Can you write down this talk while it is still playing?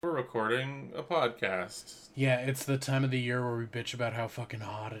We're recording a podcast. Yeah, it's the time of the year where we bitch about how fucking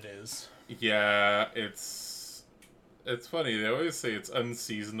hot it is. Yeah, it's funny. They always say it's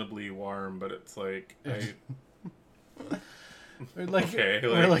unseasonably warm, but it's like We're like, okay,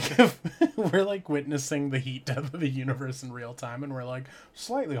 we're like like, we're like witnessing the heat death of the universe in real time, and we're like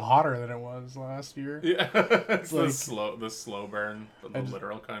slightly hotter than it was last year. yeah, it's like, the slow burn, the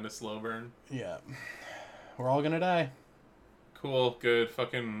literal kind of slow burn. Yeah, we're all gonna die. Cool, good,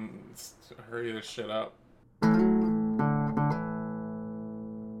 fucking hurry this shit up.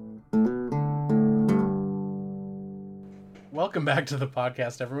 Welcome back to the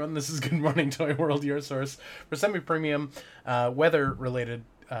podcast, everyone. This is Good Morning Toy World, your source for semi-premium, weather-related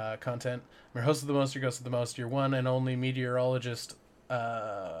content. I'm your host of the most, your ghost of the most, your one and only meteorologist,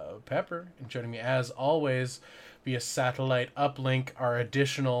 Pepper. And joining me, as always, via satellite uplink, our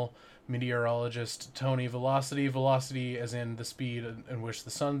additional meteorologist, Tony. Velocity as in the speed in which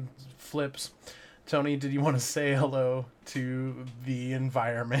the sun flips. Tony, did you want to say hello to the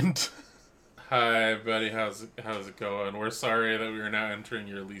environment? Hi, buddy. How's it going? We're sorry that we are now entering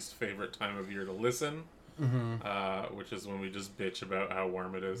your least favorite time of year to listen, which is when we just bitch about how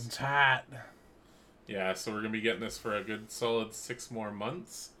warm it is. It's hot. Yeah, so we're gonna be getting this for a good solid 6 more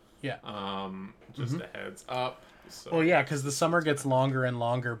months. Yeah. Just a heads up. So. Well, yeah, because the summer gets longer and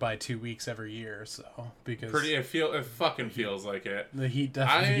longer by 2 weeks every year. So because it fucking feels like it. The heat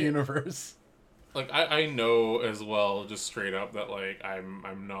death of the universe. Like I know as well, just straight up, that like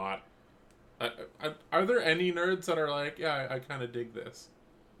I'm not. Are there any nerds that are like, yeah, I kind of dig this?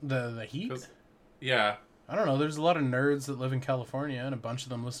 The heat? Yeah. I don't know. There's a lot of nerds that live in California, and a bunch of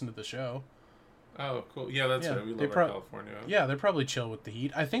them listen to the show. Oh, cool. Yeah, that's right. We love California. Yeah, they're probably chill with the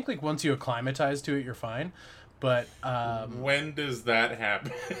heat. I think like once you acclimatize to it, you're fine. But when does that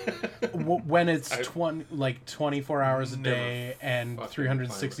happen? when it's 24 hours a day and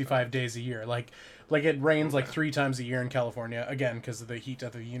 365 days a year. Like it rains like 3 times a year in California, again because of the heat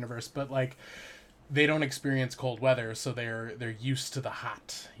death of the universe. But like they don't experience cold weather, so they're used to the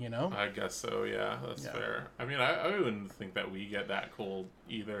hot. You know. I guess so. Yeah, that's fair. I mean, I wouldn't think that we get that cold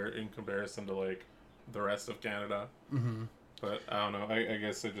either in comparison to like the rest of Canada. Mm-hmm. But I don't know. I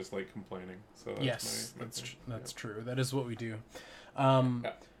guess I just like complaining. So that's that's true. That is what we do.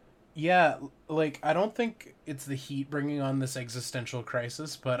 Yeah, like I don't think it's the heat bringing on this existential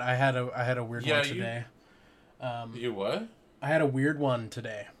crisis, but I had a weird one today. You what? I had a weird one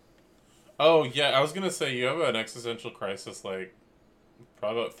today. Oh yeah, I was gonna say you have an existential crisis like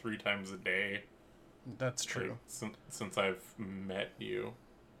probably about 3 times a day. That's true. Like, since I've met you.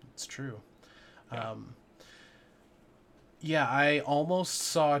 It's true. Yeah. Yeah, I almost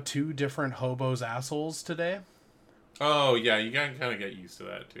saw 2 different hobos' assholes today. Oh, yeah, you gotta kind of get used to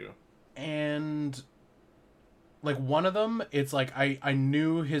that, too. And, like, one of them, it's like, I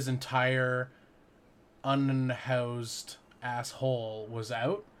knew his entire unhoused asshole was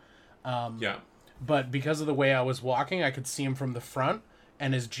out. Yeah. But because of the way I was walking, I could see him from the front,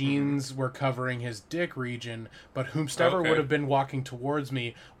 and his jeans were covering his dick region, but whomsoever would have been walking towards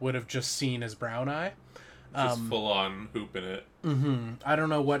me would have just seen his brown eye. Just full on hooping it. Mm-hmm. I don't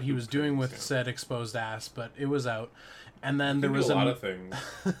know what he was doing with said exposed ass, but it was out. And then there was a lot of things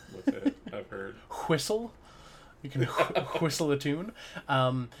with it, I've heard. Whistle. You can whistle a tune.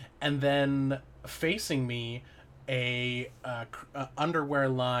 And then facing me, a underwear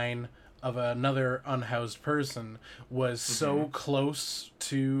line of another unhoused person was so close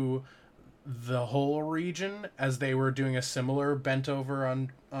to the whole region as they were doing a similar bent over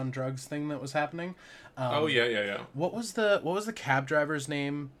on drugs thing that was happening. Yeah. What was the cab driver's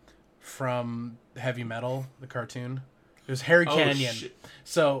name from Heavy Metal, the cartoon? It was Harry Canyon. Shit.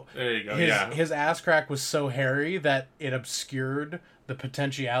 So there you go. His ass crack was so hairy that it obscured the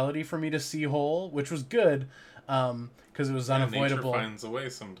potentiality for me to see whole, which was good. Because it was unavoidable. Nature finds a way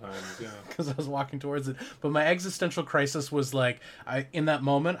sometimes, yeah. Because I was walking towards it. But my existential crisis was like, in that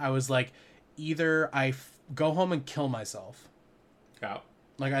moment, I was like, either I go home and kill myself. Yeah.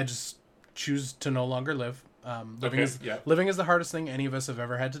 Like, I just choose to no longer live. Living is the hardest thing any of us have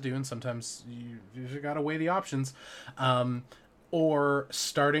ever had to do, and sometimes you gotta weigh the options. Or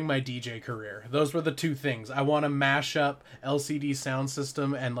starting my DJ career. Those were the 2 things. I want to mash up LCD sound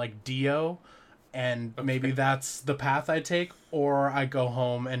system and, like, Dio, and maybe that's the path I take, or I go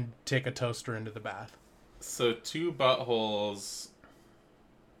home and take a toaster into the bath. So 2 buttholes.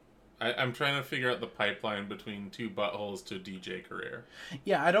 I'm trying to figure out the pipeline between 2 buttholes to a DJ career.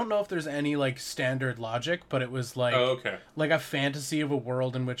 Yeah, I don't know if there's any, like, standard logic, but it was like like a fantasy of a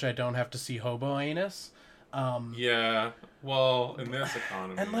world in which I don't have to see hobo anus. Yeah, well, in this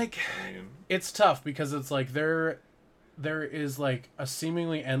economy, and like, it's tough because it's like there is like a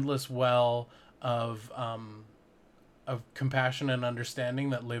seemingly endless well of compassion and understanding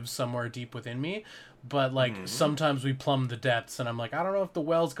that lives somewhere deep within me, but like sometimes we plumb the depths, and I'm like, I don't know if the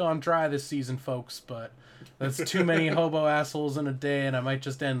well's gone dry this season, folks, but that's too many hobo assholes in a day, and I might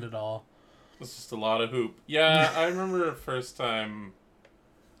just end it all. It's just a lot of hoop. Yeah, I remember the first time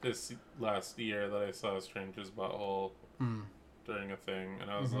this last year that I saw a Stranger's Butthole during a thing,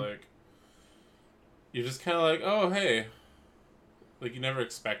 and I was like, you're just kind of like, oh, hey. Like, you never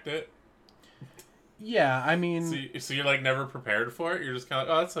expect it. Yeah, I mean... So you're, like, never prepared for it? You're just kind of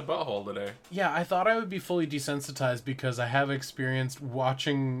like, oh, that's a butthole today. Yeah, I thought I would be fully desensitized because I have experienced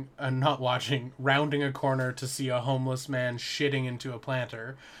rounding a corner to see a homeless man shitting into a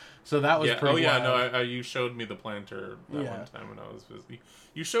planter. So that was pretty wild. No, you showed me the planter that one time when I was busy.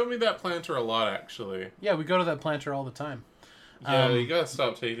 You showed me that planter a lot, actually. Yeah, we go to that planter all the time. Yeah, you gotta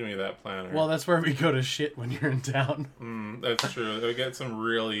stop taking me to that planter. Well, that's where we go to shit when you're in town. That's true. We get some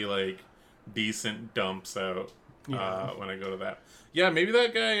really, like, decent dumps out when I go to that. Yeah, maybe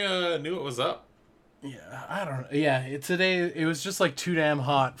that guy knew what was up. Yeah, I don't know. Yeah, today it was just, like, too damn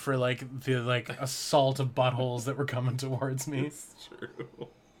hot for, like, the, like, assault of buttholes that were coming towards me. It's true.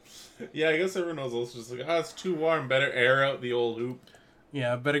 Yeah, I guess everyone was also just like, it's too warm. Better air out the old hoop.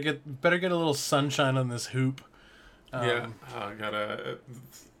 Yeah, better get a little sunshine on this hoop. I gotta...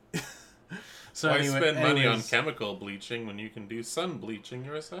 So why spend money on chemical bleaching when you can do sun bleaching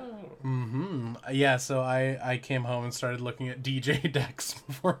yourself? Yeah, so I came home and started looking at DJ decks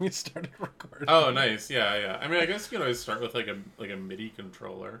before we started recording. Oh, nice. Yeah. I mean, I guess you can always start with like a MIDI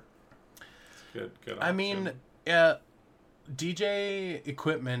controller. Good option. I mean, DJ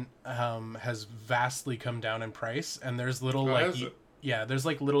equipment has vastly come down in price, and there's little there's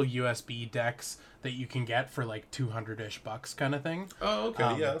like little USB decks that you can get for like $200-ish kind of thing. Oh,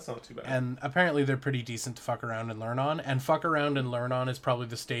 okay. Yeah, that's not too bad. And apparently they're pretty decent to fuck around and learn on. And fuck around and learn on is probably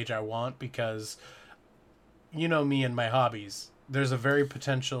the stage I want because, you know me and my hobbies. There's a very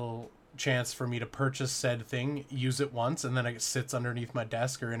potential chance for me to purchase said thing, use it once, and then it sits underneath my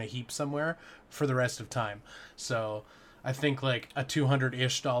desk or in a heap somewhere for the rest of time. So I think like a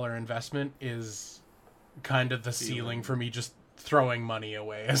 $200-ish investment is kind of the ceiling for me, just throwing money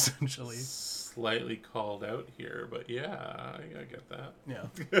away, essentially. Slightly called out here, but yeah, I get that. Yeah.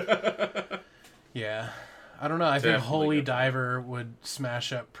 Yeah. I don't know. I think Holy Diver would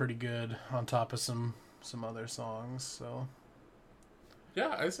smash up pretty good on top of some other songs, so.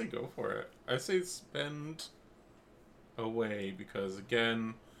 Yeah, I say go for it. I say spend away because,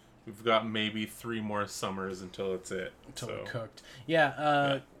 again, we've got maybe 3 more summers until it's it. Until we're cooked.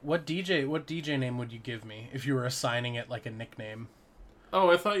 Yeah, What DJ name would you give me if you were assigning it like a nickname? Oh,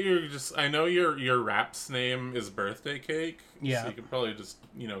 I thought you were just... I know your rap's name is Birthday Cake. Yeah. So you could probably just,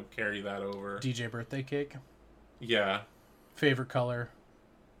 carry that over. DJ Birthday Cake? Yeah. Favorite color?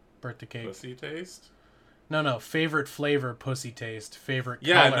 Birthday Cake. Pussy taste? No. Favorite flavor? Pussy taste. Favorite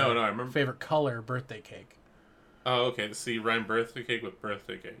color? Yeah, no, I remember. Favorite color? Birthday Cake. Oh, okay. So you rhyme Birthday Cake with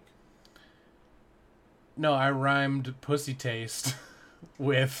Birthday Cake. No, I rhymed Pussy Taste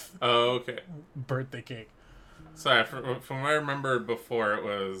with... Oh, okay. Birthday Cake. Sorry, from what I remember before, it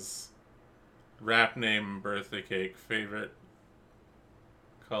was rap name Birthday Cake, favorite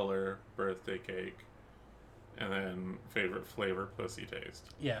color Birthday Cake, and then favorite flavor Pussy Taste.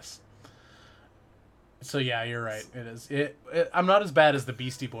 Yes. So yeah, you're right. It is. I'm not as bad as the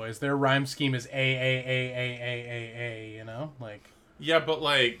Beastie Boys. Their rhyme scheme is A. You know, like. Yeah, but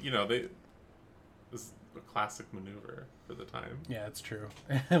like this is a classic maneuver for the time. Yeah, it's true.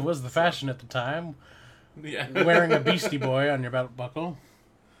 It was the fashion at the time. Yeah. Wearing a Beastie Boy on your belt buckle.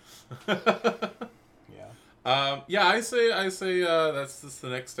 Yeah. I say that's just the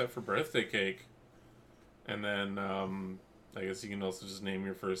next step for Birthday Cake, and then I guess you can also just name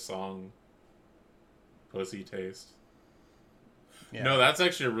your first song Pussy Taste. Yeah. No, that's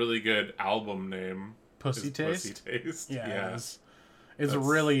actually a really good album name. Pussy Taste. Pussy Taste. Yeah. It's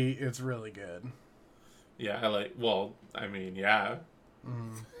really good. Yeah, I like. Well, I mean, yeah.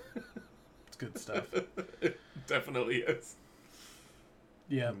 It's good stuff. It definitely is.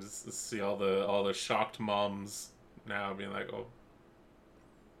 Yeah. Just see all the shocked moms now being like, oh.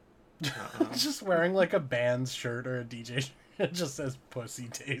 Just wearing like a band's shirt or a DJ shirt. It just says Pussy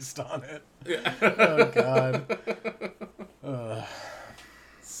Taste on it. Yeah. Oh, God.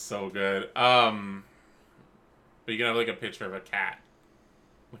 So good. But you can have like a picture of a cat.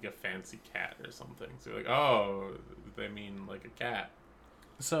 Like a fancy cat or something. So you're like, oh, they mean like a cat.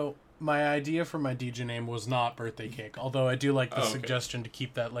 So my idea for my DJ name was not Birthday Cake, although I do like the suggestion to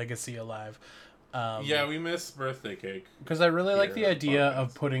keep that legacy alive. Yeah, we miss Birthday Cake. Because I really like the idea podcast.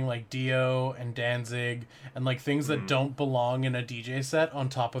 of putting like Dio and Danzig and like things that don't belong in a DJ set on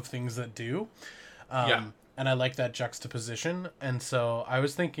top of things that do. Yeah. And I like that juxtaposition. And so I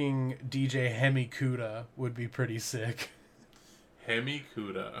was thinking DJ Hemikuda would be pretty sick.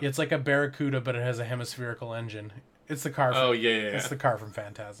 Hemikuda. It's like a Barracuda, but it has a hemispherical engine. It's the car. Oh, yeah. It's the car from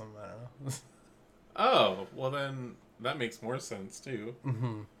Phantasm. I don't know. Oh, well then that makes more sense too.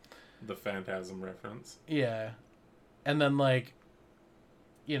 Mm-hmm. The Phantasm reference. Yeah. And then like,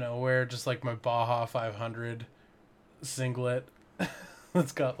 wear just like my Baja 500 singlet.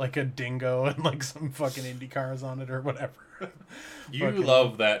 It's got like a dingo and like some fucking Indy cars on it or whatever. You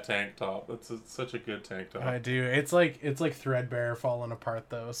love that tank top. It's such a good tank top. I do. It's like threadbare, falling apart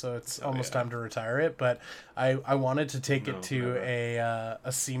though, so it's almost time to retire it. But I wanted to take it to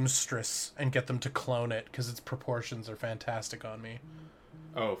a seamstress and get them to clone it because its proportions are fantastic on me.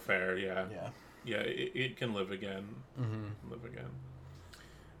 Oh, fair. Yeah. Yeah. It can live again. Mm-hmm. Live again.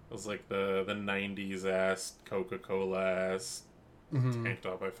 It was like the 90s ass Coca-Cola ass tank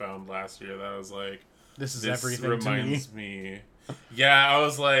top I found last year that I was like, this everything reminds to me. Yeah, I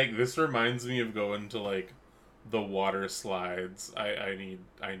was like, this reminds me of going to like the water slides. I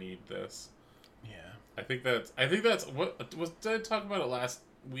need this. Yeah. I think that's what was. Did I talk about it last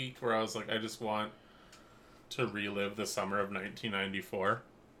week where I was like, I just want to relive the summer of 1994.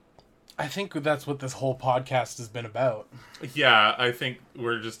 I think that's what this whole podcast has been about. Yeah, I think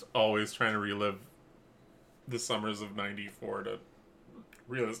we're just always trying to relive the summers of 94 to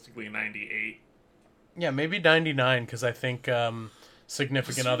realistically 98. Yeah, maybe 99, because I think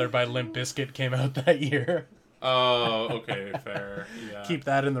Significant Other by Limp Bizkit came out that year. Oh, okay, fair. Yeah. Keep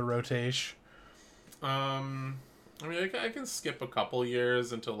that in the rotation. I mean, I can skip a couple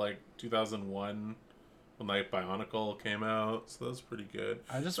years until like 2001 when like Bionicle came out, so that's pretty good.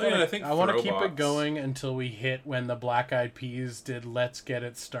 I want to keep it going until we hit when the Black Eyed Peas did "Let's Get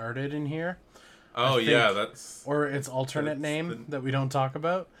It Started" in here. Oh yeah, that's or its alternate name that we don't talk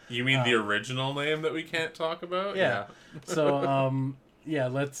about. You mean the original name that we can't talk about? Yeah. So yeah,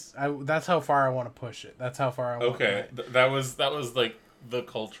 that's how far I want to push it. That's how far I want. Okay, that was like the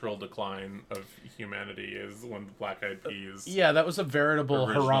cultural decline of humanity is when the Black Eyed Peas. Yeah, that was a veritable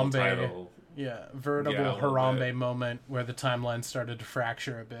Harambe. Title. Yeah, Harambe moment where the timeline started to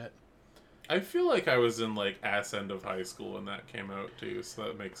fracture a bit. I feel like I was in like ass end of high school when that came out too, so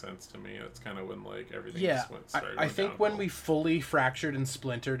that makes sense to me. It's kind of when like everything just started. I think when we fully fractured and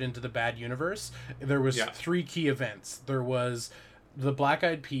splintered into the bad universe, there was 3 key events. There was the Black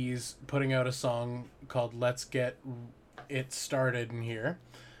Eyed Peas putting out a song called "Let's Get It Started" in here.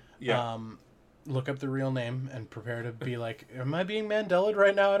 Yeah. Look up the real name and prepare to be like, am I being Mandela'd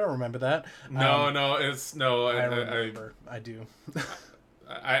right now? I don't remember that. No, I remember. I do.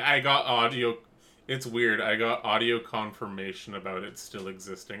 I got audio. It's weird. I got audio confirmation about it still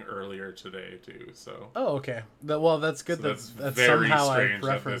existing earlier today too. So. Oh, okay. That's good. So that's very somehow strange I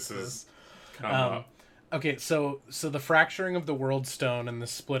referenced that this. Come up. Okay, so the fracturing of the World Stone and the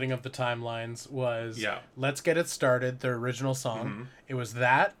splitting of the timelines was "Let's Get It Started," their original song. Mm-hmm. It was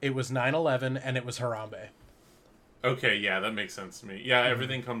that. It was 9/11, and it was Harambe. Okay, yeah, that makes sense to me. Yeah,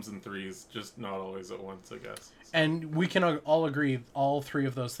 everything comes in threes, just not always at once, I guess. So. And we can all agree all 3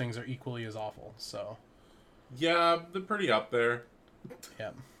 of those things are equally as awful. So. Yeah, they're pretty up there.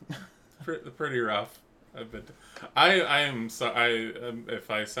 Yeah. Pretty rough. I am sorry if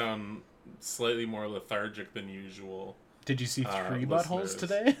I sound slightly more lethargic than usual. Did you see 3 buttholes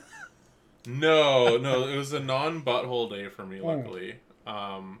today? No, it was a non-butthole day for me, luckily.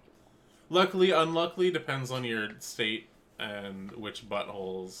 Luckily, unluckily, depends on your state and which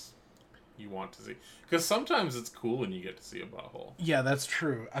buttholes you want to see. Because sometimes it's cool when you get to see a butthole. Yeah, that's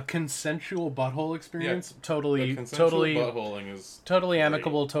true. A consensual butthole experience, totally buttholing is totally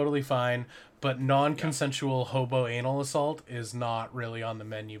amicable, totally fine. But non-consensual hobo anal assault is not really on the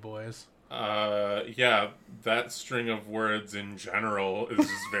menu, boys. Yeah, that string of words in general is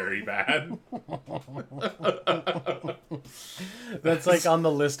just very bad. That's like on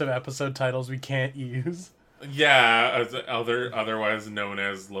the list of episode titles we can't use. Yeah, otherwise known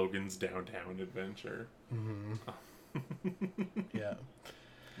as Logan's Downtown Adventure. Mm-hmm. Yeah.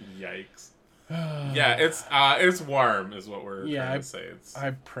 Yikes. Yeah, it's warm, is what we're trying to say.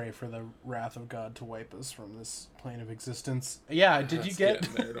 I pray for the wrath of God to wipe us from this plane of existence. Yeah, did you get?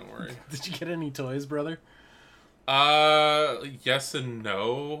 There, don't worry. Did you get any toys, brother? Yes and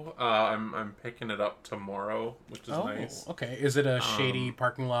no. I'm picking it up tomorrow, which is nice. Okay. Is it a shady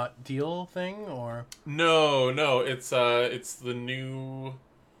parking lot deal thing or? No. It's the new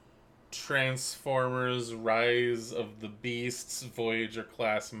Transformers Rise of the Beasts Voyager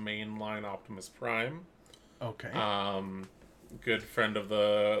class mainline Optimus Prime. Okay. Good friend of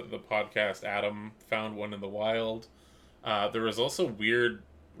the podcast, Adam, found one in the wild. There was also weird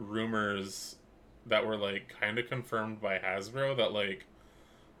rumors that were like kind of confirmed by Hasbro that like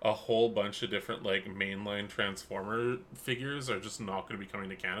a whole bunch of different like mainline Transformer figures are just not going to be coming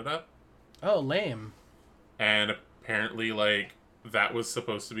to Canada. Oh, lame. And apparently like that was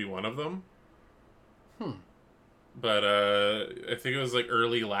supposed to be one of them. But I think it was like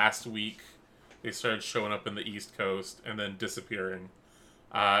early last week they started showing up in the East Coast and then disappearing.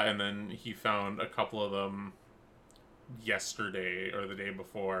 And then he found a couple of them yesterday or the day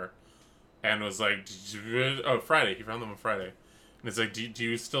before and was like, Friday. He found them on Friday. And it's like, do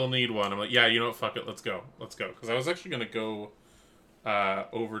you still need one? I'm like, yeah, you know what? Fuck it. Let's go. Because I was actually going to go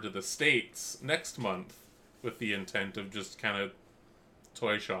over to the States next month with the intent of just kind of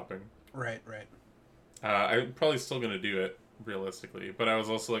toy shopping. Right. I'm probably still going to do it, realistically. But I was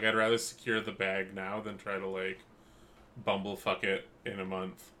also like, I'd rather secure the bag now than try to, like, bumblefuck it in a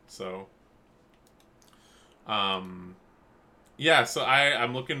month. So, yeah, so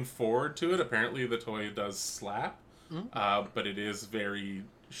I'm looking forward to it. Apparently the toy does slap. But it is very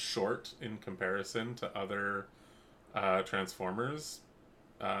short in comparison to other Transformers.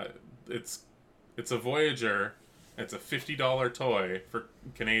 It's a Voyager. It's a $50 toy for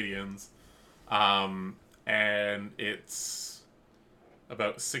Canadians, and it's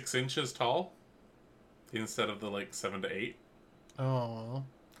about 6 inches tall instead of the like 7 to 8. Oh,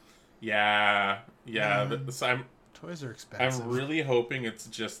 yeah. So toys are expensive. I'm really hoping it's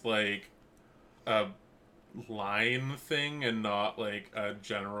just like a line thing and not like a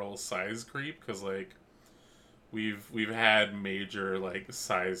general size creep, because like we've had major like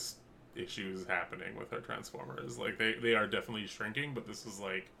size issues happening with our Transformers. Like they are definitely shrinking, but this is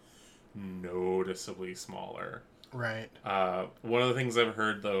like noticeably smaller. Right. One of the things I've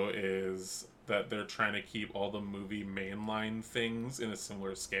heard though is that they're trying to keep all the movie mainline things in a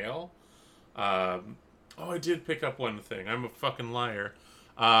similar scale. I did pick up one thing. I'm a fucking liar.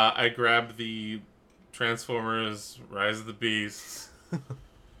 I grabbed the Transformers Rise of the Beasts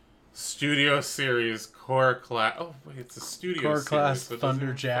Studio Series Core Class. Oh wait, it's a Studio Core Series, Class so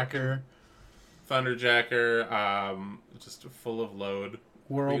Thunderjacker. Just full of load.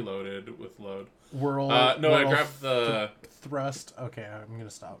 World. Reloaded with load. World. I World grabbed the Thrust. Okay, I'm gonna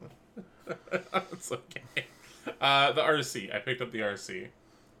stop. It's okay. The RC. I picked up the RC,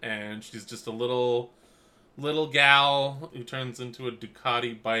 and she's just a little gal who turns into a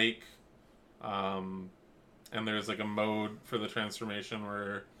Ducati bike. And there's like a mode for the transformation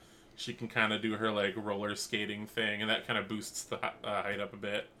where she can kind of do her like roller skating thing, and that kind of boosts the height up a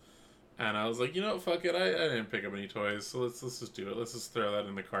bit. And I was like, you know what, fuck it, I didn't pick up any toys, so let's just do it. Let's just throw that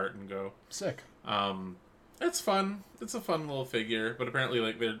in the cart and go. Sick. It's fun. It's a fun little figure, but apparently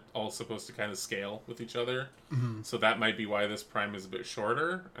like they're all supposed to kind of scale with each other. Mm-hmm. So that might be why this Prime is a bit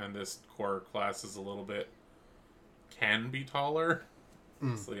shorter, and this core class is a little bit can be taller.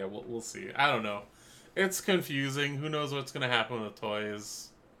 So yeah, we'll see. I don't know. It's confusing. Who knows what's going to happen with the toys?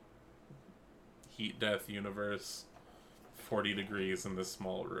 Heat death universe. 40 degrees in this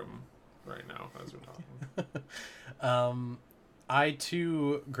small room right now as we're talking. I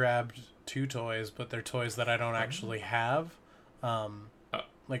too grabbed 2 toys, but they're toys that I don't actually have.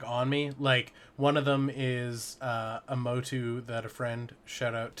 Like on me. Like one of them is a Motu that a friend,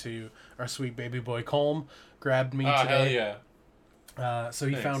 shout out to our sweet baby boy Colm, grabbed me today. Hell yeah. So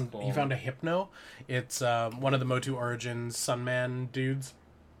he found a Hypno. It's one of the Motu Origins Sunman dudes.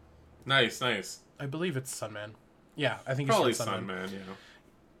 Nice. I believe it's Sunman. Yeah, I think probably he's Sunman.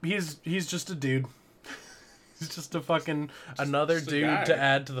 Yeah. He's just a dude. He's just a fucking another dude to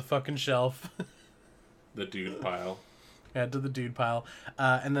add to the fucking shelf. The dude pile. Add to the dude pile.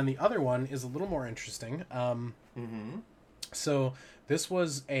 And then the other one is a little more interesting. So this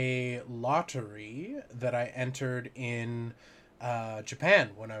was a lottery that I entered in Japan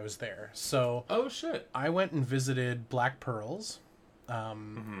when I was there. So oh shit, I went and visited Black Pearls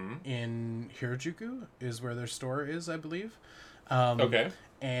in Hirajuku is where their store is, I believe. Okay.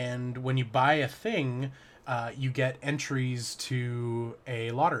 And when you buy a thing, you get entries to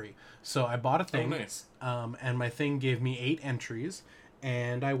a lottery. So I bought a thing. Oh, nice. And my thing gave me 8 entries,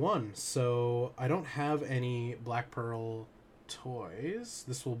 and I won. So I don't have any Black Pearl toys.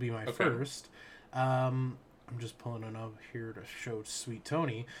 This will be my first. I'm just pulling it up here to show Sweet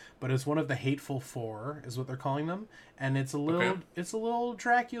Tony, but it's one of the Hateful Four, is what they're calling them, and it's a little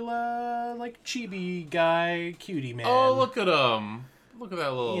Dracula like chibi guy, cutie man. Oh, look at him! Look at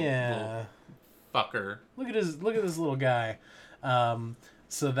that little little fucker. Look at this little guy.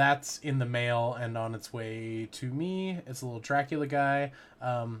 So that's in the mail and on its way to me. It's a little Dracula guy.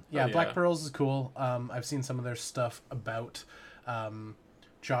 Black Pearls is cool. I've seen some of their stuff about.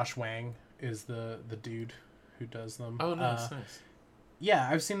 Josh Wang is the dude who does them. Oh, nice. Yeah,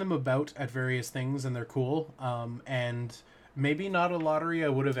 I've seen them about at various things, and they're cool. And maybe not a lottery I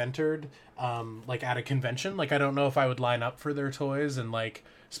would have entered, like at a convention. Like, I don't know if I would line up for their toys and like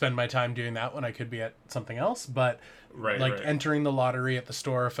spend my time doing that when I could be at something else. But entering the lottery at the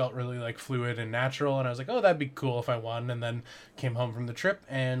store felt really like fluid and natural, and I was like, oh, that'd be cool if I won. And then came home from the trip,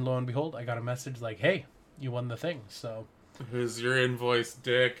 and lo and behold, I got a message like, hey, you won the thing. So here's your invoice,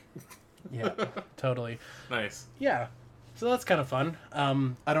 dick. Yeah, totally. Nice. Yeah. So that's kind of fun.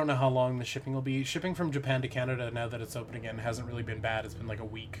 I don't know how long the shipping will be. Shipping from Japan to Canada, now that it's open again, hasn't really been bad. It's been like a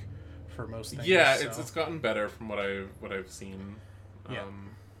week for most things. Yeah, so. It's gotten better from what I've seen. Yeah.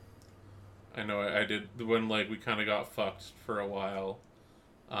 I know I did when like we kind of got fucked for a while.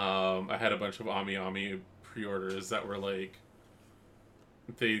 I had a bunch of Ami pre-orders that were like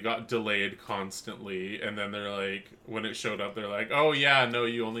they got delayed constantly, and then they're like when it showed up, they're like, oh yeah, no,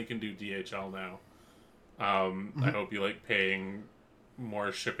 you only can do DHL now. I hope you like paying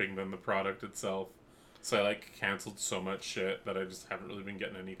more shipping than the product itself. So I like canceled so much shit that I just haven't really been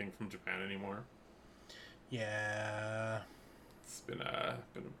getting anything from Japan anymore. Yeah, it's been a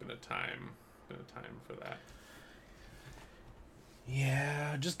time for that.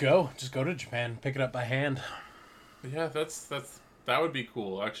 Yeah, just go to Japan, pick it up by hand. Yeah, that would be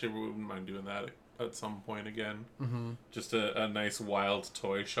cool. Actually, we wouldn't mind doing that at some point again. Mm-hmm. Just a nice wild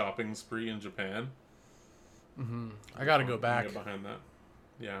toy shopping spree in Japan. Mm-hmm. I gotta go back. Get behind that.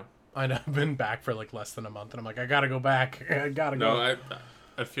 Yeah. I know, I've been back for like less than a month, and I'm like, I gotta go back. I gotta go. No,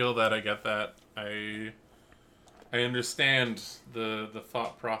 I feel that. I get that. I understand the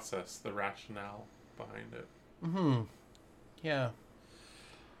thought process, the rationale behind it. Mm-hmm. Yeah.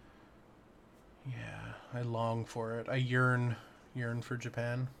 Yeah, I long for it. I yearn for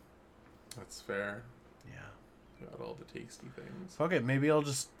Japan. That's fair. Yeah. Got all the tasty things. Fuck it, maybe I'll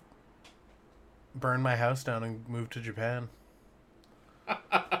just burn my house down and move to Japan.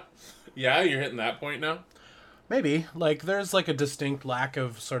 Yeah, you're hitting that point now? Maybe. Like, there's like a distinct lack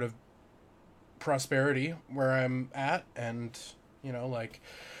of sort of prosperity where I'm at, and, you know, like,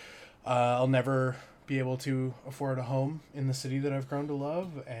 I'll never be able to afford a home in the city that I've grown to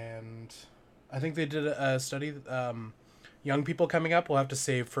love, and I think they did a study that young people coming up will have to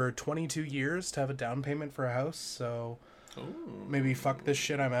save for 22 years to have a down payment for a house, so maybe fuck this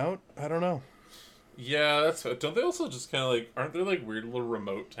shit, I'm out. I don't know. Yeah, that's... Don't they also just kind of like... Aren't there like weird little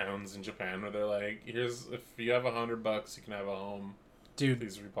remote towns in Japan where they're like, here's... If you have $100, you can have a home. Dude,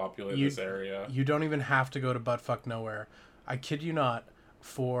 please repopulate this area. You don't even have to go to buttfuck nowhere. I kid you not.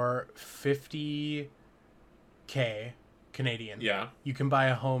 For 50K Canadian, you can buy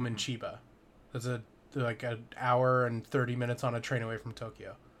a home in Chiba. That's like an hour and 30 minutes on a train away from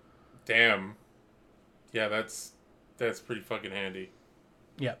Tokyo. Damn. Yeah, that's pretty fucking handy.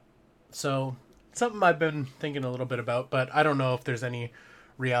 Yep. So, something I've been thinking a little bit about, but I don't know if there's any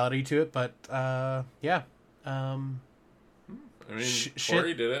reality to it, but yeah. I mean,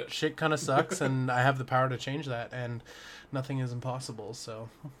 Corey did it. Shit kind of sucks, and I have the power to change that, and nothing is impossible, so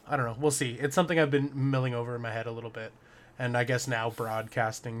I don't know. We'll see. It's something I've been milling over in my head a little bit, and I guess now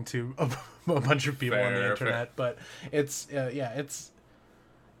broadcasting to a bunch of people on the internet, but it's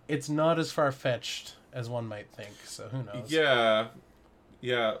not as far-fetched as one might think, so who knows.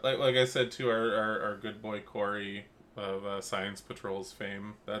 Yeah, like I said to our good boy Corey of Science Patrol's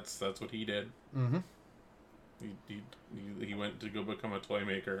fame, that's what he did. Mm-hmm. He went to go become a toy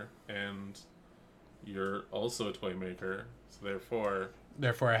maker, and you're also a toy maker, so therefore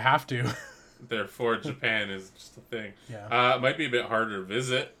I have to. Therefore, Japan is just a thing. Yeah. It might be a bit harder to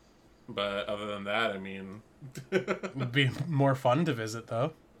visit, but other than that, I mean, it would be more fun to visit,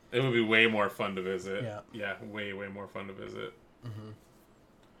 though. It would be way more fun to visit. Yeah, way more fun to visit. Mm-hmm.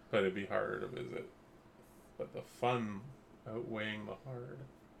 But it'd be harder to visit. But the fun outweighing the hard.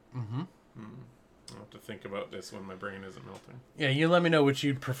 Mm-hmm. I'll have to think about this when my brain isn't melting. Yeah, you let me know what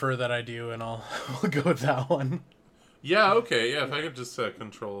you'd prefer that I do, and I'll go with that one. Yeah, okay. Yeah, if I could just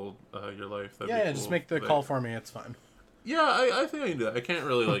control your life, that'd be cool. Just make the call for me. It's fine. Yeah, I think I can do that. I can't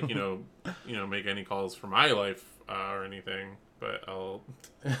really like make any calls for my life or anything, but I'll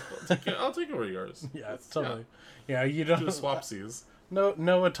take over yours. Yeah, totally. Yeah, you don't do swapsies.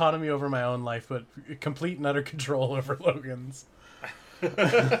 No autonomy over my own life, but complete and utter control over Logan's.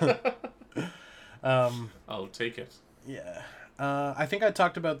 I'll take it. Yeah. I think I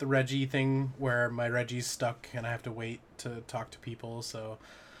talked about the Reggie thing where my Reggie's stuck and I have to wait to talk to people, so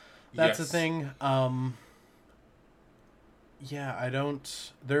that's a thing. Yeah, I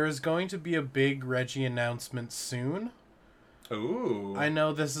don't... There is going to be a big Reggie announcement soon. Ooh. I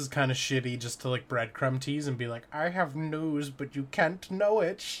know this is kind of shitty just to, like, breadcrumb tease and be like, I have news, but you can't know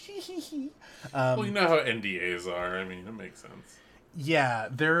it. Well, you know how NDAs are. I mean, it makes sense. Yeah,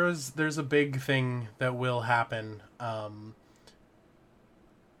 there's a big thing that will happen.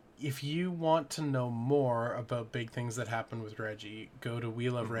 If you want to know more about big things that happen with Reggie, go to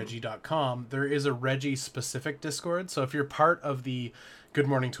welovereggie.com. There is a Reggie-specific Discord, so if you're part of the Good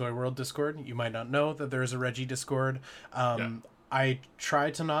Morning Toy World Discord, you might not know that there is a Reggie Discord. I try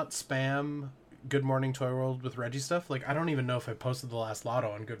to not spam Good Morning Toy World with Reggie stuff. Like, I don't even know if I posted the last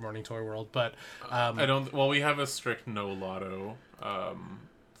lotto on Good Morning Toy World, but... I don't... Well, we have a strict no lotto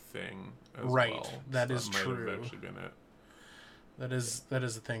thing as right, well. that so is that true. might have actually been it. That is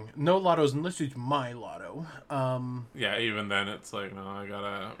a thing. No lottos unless it's my lotto. Yeah, even then it's like, no,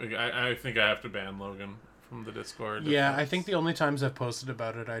 I think I have to ban Logan from the Discord. Yeah, I think the only times I've posted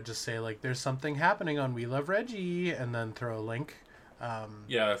about it, I just say, like, there's something happening on We Love Reggie, and then throw a link.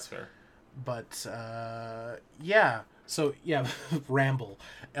 Yeah, that's fair. But, yeah. So, yeah, ramble.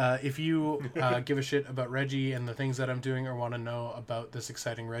 If you give a shit about Reggie and the things that I'm doing or want to know about this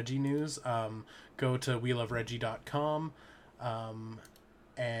exciting Reggie news, go to welovereggie.com.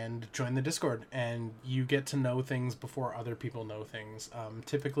 And join the Discord, and you get to know things before other people know things.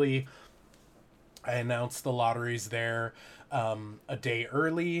 Typically, I announce the lotteries there a day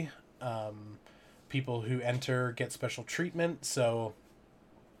early. People who enter get special treatment, so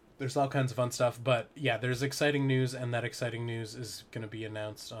there's all kinds of fun stuff. But yeah, there's exciting news, and that exciting news is going to be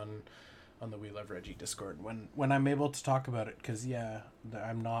announced on the We Love Reggie Discord when I'm able to talk about it, because yeah,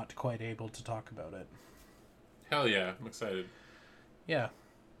 I'm not quite able to talk about it. Hell yeah, I'm excited. Yeah.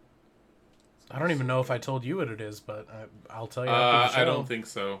 I don't even know if I told you what it is, but I'll tell you after the show. I don't think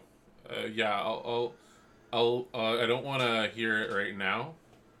so. Yeah, I'll I don't want to hear it right now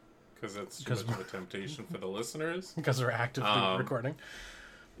because it's too much of a temptation for the listeners. Because we're actively recording.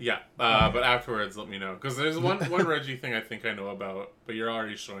 Yeah, but afterwards, let me know, because there's one Reggie thing I think I know about, but you're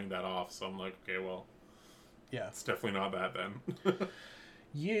already showing that off, so I'm like, okay, well, yeah, it's definitely not that then.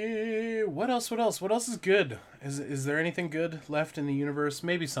 Yeah. What else is good? Is there anything good left in the universe?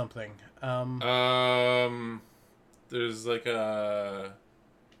 Maybe something. There's like a...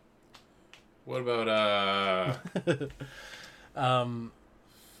 What about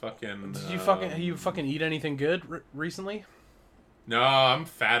fucking... Did you fucking eat anything good recently? No, I'm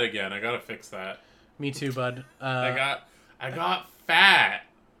fat again. I gotta fix that. Me too, bud. I got fat.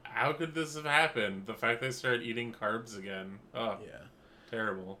 How could this have happened? The fact that I started eating carbs again. Oh, yeah.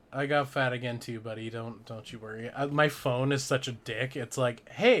 Terrible. I got fat again too, buddy. Don't you worry. My phone is such a dick. It's like,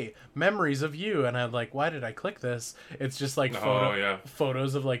 hey, memories of you, and I'm like, why did I click this? It's just like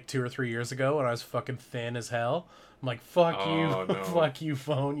photos of like 2 or 3 years ago when I was fucking thin as hell. I'm like, fuck you, no. Fuck you,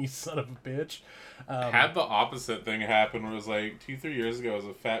 phone, you son of a bitch. Had the opposite thing happen where it was like 2-3 years ago I was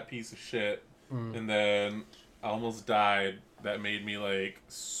a fat piece of shit, and then I almost died. That made me like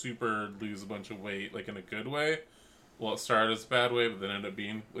super lose a bunch of weight, like in a good way. Well, it started as a bad way, but then ended up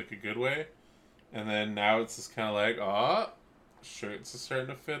being like a good way. And then now it's just kind of like, shirts are starting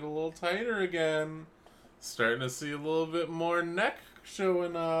to fit a little tighter again. Starting to see a little bit more neck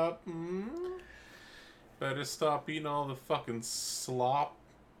showing up. Better stop eating all the fucking slop.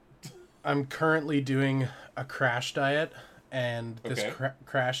 I'm currently doing a crash diet, and this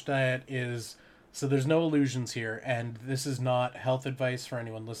crash diet is... So there's no illusions here, and this is not health advice for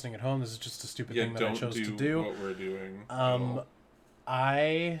anyone listening at home. This is just a stupid thing that I chose to do. What we're doing.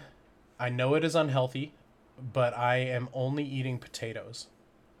 I know it is unhealthy, but I am only eating potatoes.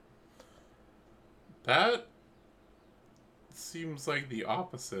 That seems like the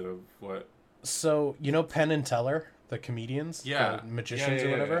opposite of what... So, you know Penn and Teller, the comedians? Yeah. The magicians or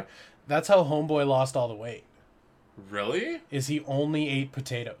whatever? Yeah. That's how Homeboy lost all the weight. Really? Is he only ate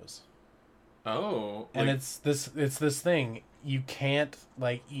potatoes. Oh. And it's this thing. You can't,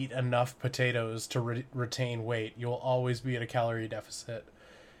 like, eat enough potatoes to retain weight. You'll always be at a calorie deficit.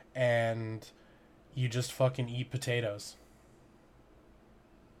 And you just fucking eat potatoes.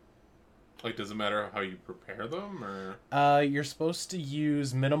 Like, does it matter how you prepare them, or? You're supposed to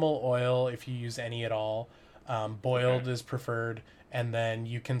use minimal oil if you use any at all. Boiled is preferred, and then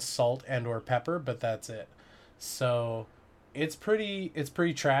you can salt and or pepper, but that's it. So, it's pretty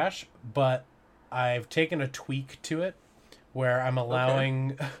trash, but I've taken a tweak to it, where I'm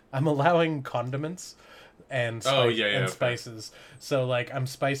allowing condiments and spices. So, like, I'm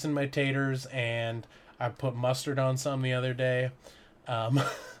spicing my taters, and I put mustard on some the other day.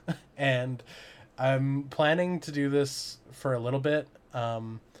 And I'm planning to do this for a little bit.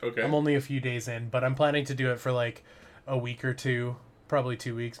 I'm only a few days in, but I'm planning to do it for like a week or two, probably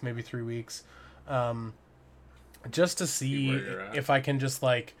 2 weeks, maybe 3 weeks, just to see if I can just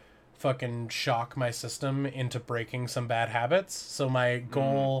like fucking shock my system into breaking some bad habits. So my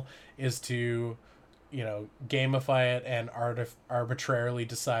goal is to, you know, gamify it and arbitrarily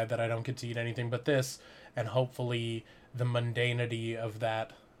decide that I don't get to eat anything but this, and hopefully the mundanity of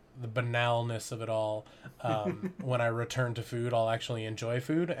that, the banalness of it all, when I return to food, I'll actually enjoy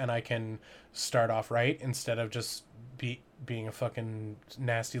food and I can start off right instead of just being a fucking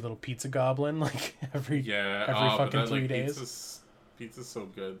nasty little pizza goblin like every fucking 3 days. Pizza's so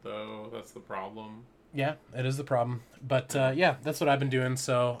good though. That's the problem. Yeah, it is the problem. But yeah, that's what I've been doing.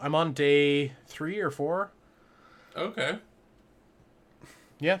 So I'm on day 3 or 4. Okay.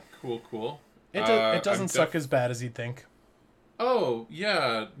 Yeah. Cool. It doesn't suck as bad as you'd think. Oh,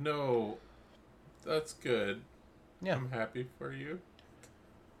 yeah, no. That's good. Yeah. I'm happy for you.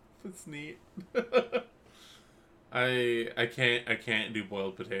 That's neat. I can't do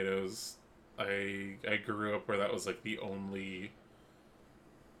boiled potatoes. I grew up where that was like the only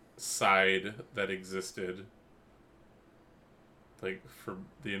side that existed, like, for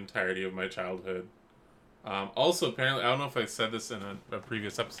the entirety of my childhood. Also, apparently, I don't know if I said this in a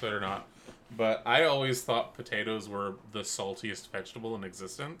previous episode or not, but I always thought potatoes were the saltiest vegetable in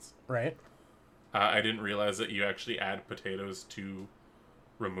existence. Right. I didn't realize that you actually add potatoes to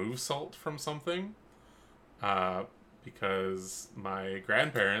remove salt from something. Because my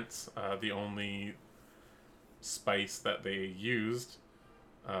grandparents, the only spice that they used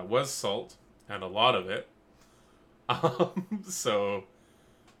was salt, and a lot of it. So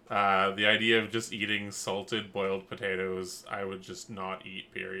the idea of just eating salted boiled potatoes, I would just not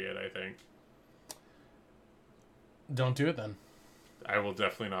eat, period, I think. Don't do it then. I will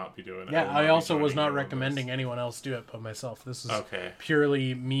definitely not be doing it. Yeah, I also was not recommending anyone else do it but myself. This is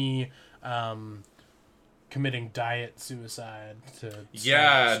purely me committing diet suicide to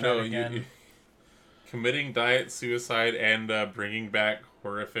start again. Committing diet suicide and bringing back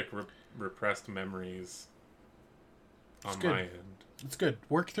horrific repressed memories on my end. It's good.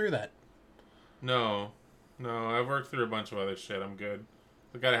 Work through that. No, I've worked through a bunch of other shit. I'm good.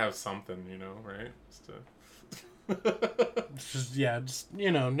 I gotta have something, right? Just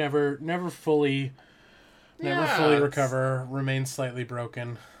never fully recover. Remain slightly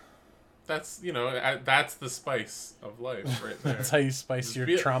broken. That's that's the spice of life, right there. That's how you spice your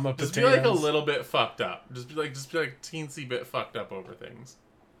trauma potatoes. Just be like a little bit fucked up. Just be like teensy bit fucked up over things.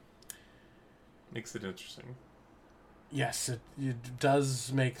 Makes it interesting. Yes, it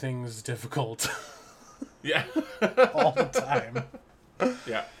does make things difficult. Yeah, all the time.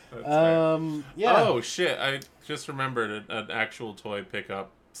 Yeah. Yeah. Oh shit! I just remembered an actual toy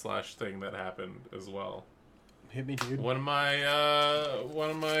pickup / thing that happened as well. Hit me, dude. One of my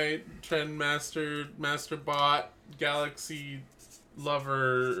Trendmaster bot Galaxy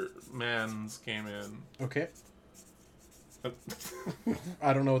lover mans came in. Okay.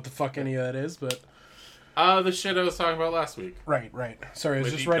 I don't know what the fuck any of that is, but the shit I was talking about last week. Right. Sorry, I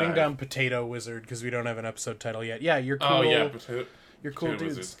was just writing down Potato Wizard because we don't have an episode title yet. Yeah, you're cool. Oh yeah, you're cool,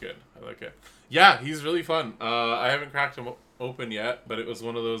 dudes. Wizard's good. I like it. Yeah, he's really fun. I haven't cracked him open yet, but it was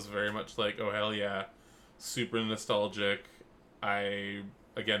one of those very much like, oh hell yeah, super nostalgic.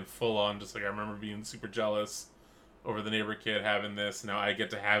 Again, full on, just like I remember being super jealous over the neighbor kid having this. Now I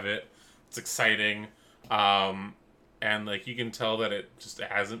get to have it. It's exciting. And like you can tell that it just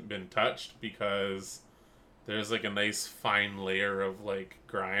hasn't been touched because there's like a nice fine layer of like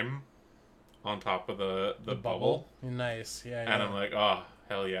grime on top of the bubble. Nice, yeah. And I'm like, oh,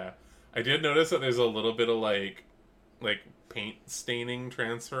 hell yeah. I did notice that there's a little bit of like paint staining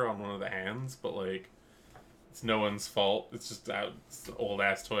transfer on one of the hands, but like it's no one's fault. It's just it's an old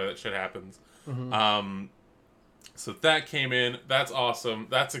ass toy. That shit happens. Mm-hmm. So that came in. That's awesome.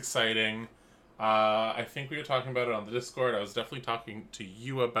 That's exciting. I think we were talking about it on the Discord. I was definitely talking to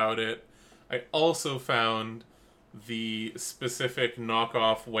you about it. I also found the specific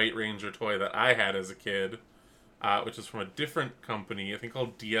knockoff White Ranger toy that I had as a kid, which is from a different company, I think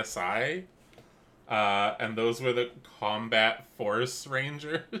called DSI. And those were the Combat Force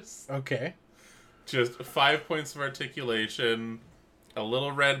Rangers. Okay. Just 5 points of articulation, a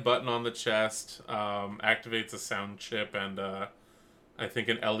little red button on the chest, activates a sound chip, and I think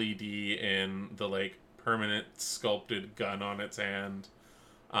an LED in the like permanent sculpted gun on its hand.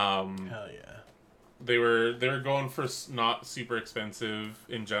 Hell yeah. They were going for not super expensive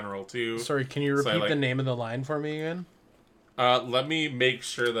in general too. Sorry, can you repeat the name of the line for me again? Let me make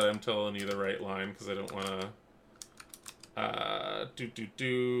sure that I'm telling you the right line because I don't want to.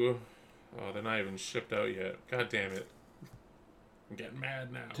 Oh, they're not even shipped out yet. God damn it! I'm getting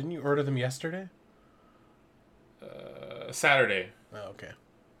mad now. Didn't you order them yesterday? Saturday. Oh, okay.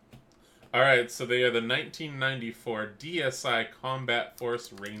 All right, so they are the 1994 DSI Combat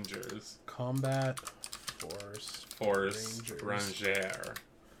Force Rangers. Combat Force Ranger.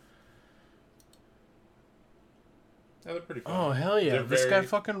 Yeah, they're pretty fun. Oh, hell yeah. This guy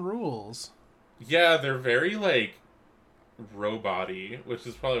fucking rules. Yeah, they're very, like, robot-y, which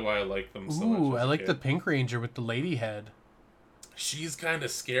is probably why I like them so much. Ooh, I like the Pink Ranger with the lady head. She's kind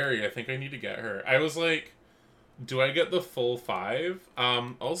of scary. I think I need to get her. I was like, do I get the full 5?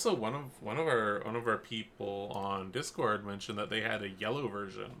 Also, one of our people on Discord mentioned that they had a yellow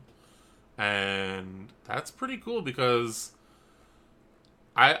version. And that's pretty cool because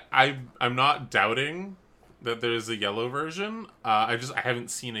I'm not doubting that there's a yellow version. I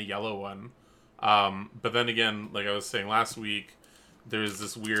haven't seen a yellow one. But then again, like I was saying last week, there's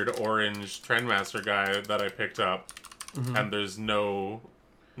this weird orange Trendmaster guy that I picked up, and there's no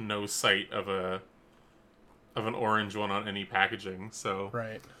sight of an orange one on any packaging. So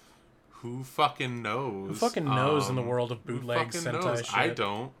right, who fucking knows? Who fucking knows in the world of bootleg Sentai shit? I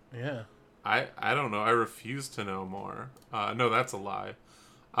don't. Yeah. I don't know. I refuse to know more. No, that's a lie.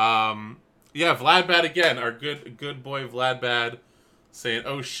 Yeah, Vladbad again. Our good boy Vladbad saying,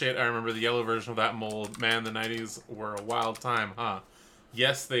 "Oh shit, I remember the yellow version of that mold. Man, the 90s were a wild time, huh?"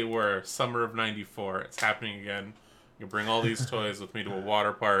 Yes, they were. Summer of 94. It's happening again. I'm gonna bring all these toys with me to a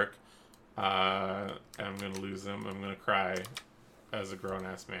water park. And I'm gonna lose them. I'm gonna cry as a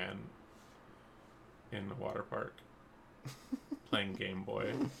grown-ass man in the water park. Playing Game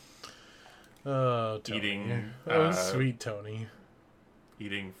Boy. Oh, Tony. Eating sweet Tony.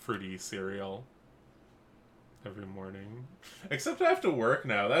 Eating fruity cereal every morning. Except I have to work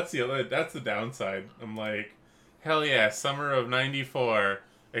now. That's the downside. I'm like, hell yeah, summer of 94.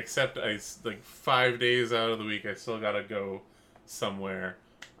 Except I, like, 5 days out of the week, I still gotta go somewhere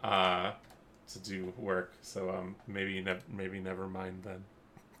to do work. So maybe never mind then.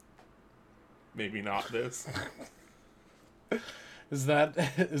 Maybe not this. Is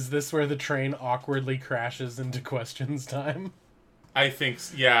this where the train awkwardly crashes into questions time? I think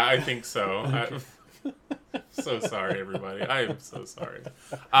so. Okay. So sorry, everybody. I am so sorry.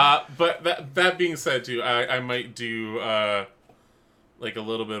 But that being said, too, I might do like a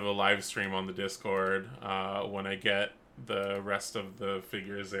little bit of a live stream on the Discord when I get the rest of the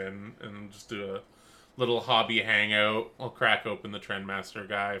figures in, and just do a little hobby hangout. I'll crack open the Trendmaster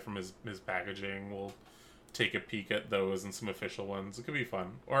guy from his packaging. We'll take a peek at those and some official ones. It could be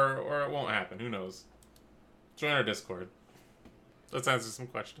fun, or it won't happen. Who knows? Join our Discord. Let's answer some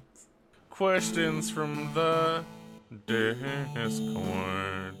questions. Questions from the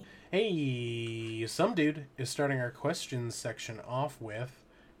Discord. Hey, some dude is starting our questions section off with,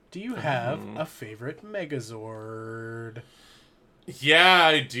 do you have a favorite Megazord? Yeah,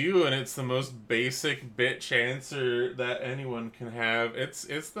 I do, and it's the most basic bitch answer that anyone can have.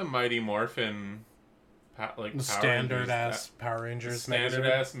 It's the Mighty Morphin, standard ass Power Rangers standard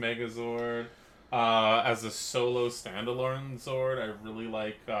ass Megazord. As a solo standalone Zord, I really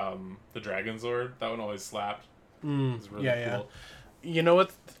like the Dragon Zord. That one always slapped. It's really cool. Yeah. You know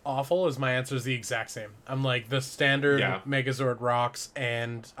what's awful is my answer is the exact same. I'm like, the standard Megazord rocks,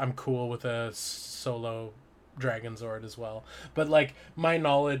 and I'm cool with a solo Dragon Zord as well. But like, my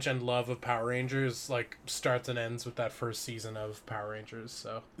knowledge and love of Power Rangers like starts and ends with that first season of Power Rangers.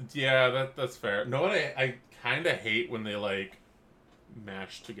 So yeah, that's fair. No, what I kind of hate when they like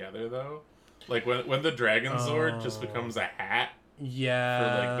mash together though. Like when the Dragon Zord just becomes a hat. Yeah. For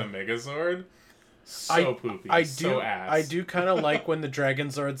like the Megazord. So poopy. Ass. I do kind of like when the Dragon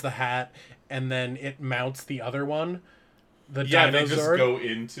Zord's the hat, and then it mounts the other one. The Dino they just Zord. go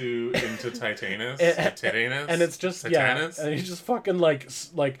into Titanus, Titanus, and it's just Titanus. And he's just fucking like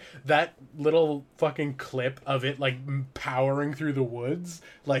that little fucking clip of it like powering through the woods,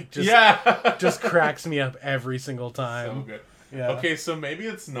 like just cracks me up every single time. So good. Yeah. Okay, so maybe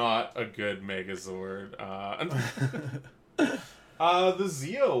it's not a good Megazord. The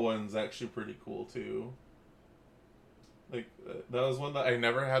Zeo one's actually pretty cool too. Like that was one that I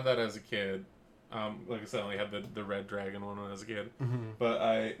never had that as a kid. Like I said, I only had the Red Dragon one when I was a kid. Mm-hmm. But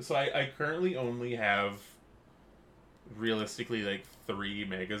I currently only have realistically like 3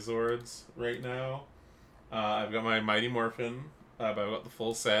 Megazords right now. I've got my Mighty Morphin, but I've got the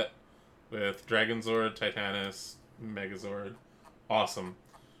full set with Dragon Zord, Titanus, Megazord. Awesome.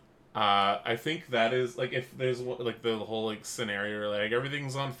 I think that is like, if there's like the whole like scenario like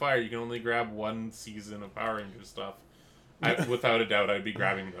everything's on fire, you can only grab one season of Power Rangers stuff. Without a doubt, I'd be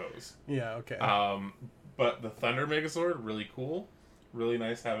grabbing those. Yeah. Okay. But the Thunder Megazord, really cool, really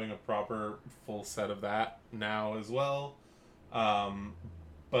nice having a proper full set of that now as well.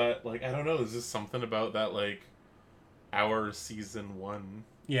 But like I don't know, there's just something about that like our season 1.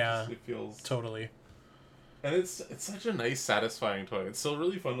 Yeah, it feels totally. And it's such a nice, satisfying toy. It's still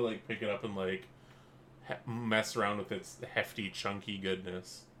really fun to like pick it up and like mess around with its hefty, chunky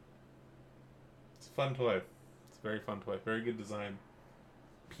goodness. It's a fun toy. It's a very fun toy. Very good design.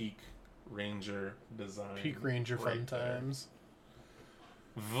 Peak Ranger design. Peak Ranger fun times.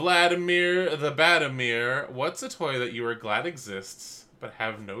 Vladimir the Badimir. What's a toy that you are glad exists but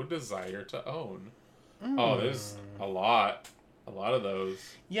have no desire to own? Oh, there's a lot. A lot of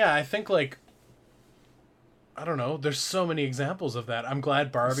those. Yeah, I think like I don't know. There's so many examples of that. I'm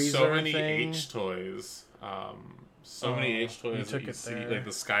glad Barbies so are many a thing. H toys. So many H toys that you see, like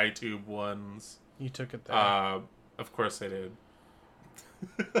the Sky Tube ones. You took it there. Of course I did.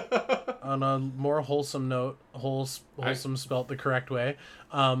 On a more wholesome note, wholesome spelt the correct way.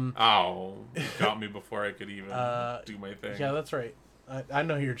 You got me before I could even do my thing. Yeah, that's right. I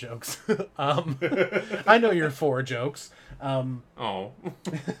know your jokes. I know your 4 jokes.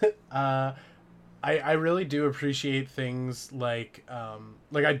 I really do appreciate things like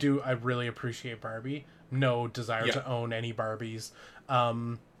I really appreciate Barbie. No desire to own any Barbies.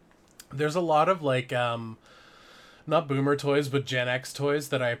 There's a lot of like not boomer toys but Gen X toys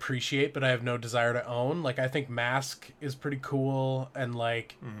that I appreciate but I have no desire to own. Like I think Mask is pretty cool and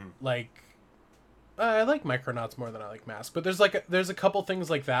like I like Micronauts more than I like Mask, but there's a couple things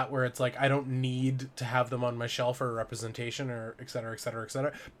like that where it's like I don't need to have them on my shelf for representation or et cetera, et cetera, et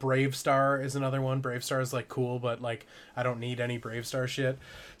cetera. Brave Star is another one. Brave Star is like cool, but like I don't need any Brave Star shit.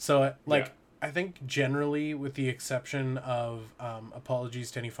 So I think generally, with the exception of apologies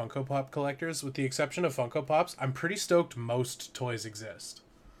to any Funko Pop collectors, with the exception of Funko Pops, I'm pretty stoked most toys exist.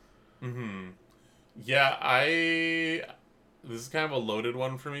 Yeah, this is kind of a loaded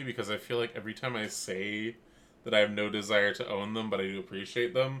one for me because I feel like every time I say that I have no desire to own them, but I do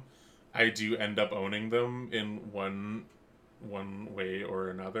appreciate them, I do end up owning them in one way or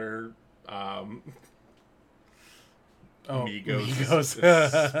another. Migos.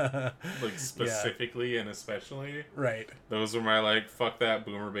 Like specifically and especially. Right. Those are my like, fuck that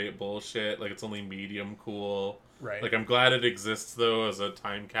boomer bait bullshit. Like it's only medium cool. Right. Like I'm glad it exists though as a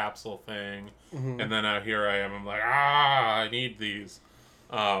time capsule thing. And then here I am. I'm like, I need these.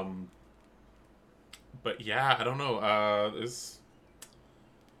 But yeah, I don't know.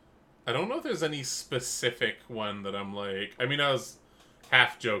 I don't know if there's any specific one that I'm like. I mean, I was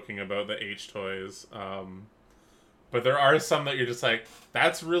half joking about the H toys. But there are some that you're just like,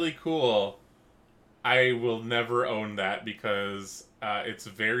 that's really cool. I will never own that because it's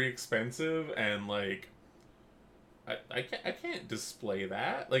very expensive and like I can't display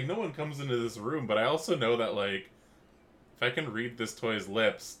that. Like no one comes into this room, but I also know that like if I can read this toy's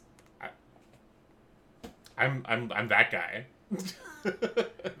lips, I'm that guy.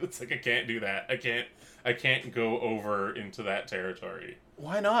 It's like I can't do that. I can't go over into that territory.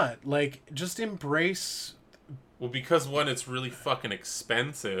 Why not? Like just embrace. Well, because one, it's really fucking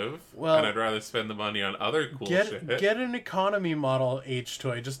expensive, and I'd rather spend the money on other cool shit. Get an economy model H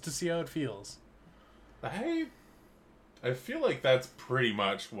toy just to see how it feels. I feel like that's pretty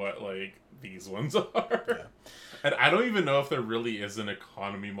much what like these ones are, yeah. And I don't even know if there really is an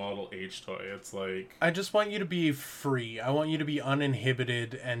economy model H toy. It's like I just want you to be free. I want you to be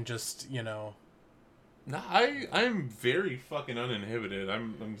uninhibited and just No, I'm very fucking uninhibited.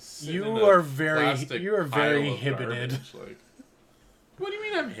 I'm sitting you are very inhibited. Like, what do you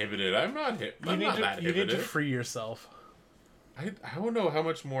mean I'm inhibited? I'm not I'm not that inhibited. You need to free yourself. I don't know how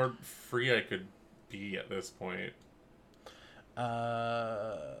much more free I could be at this point.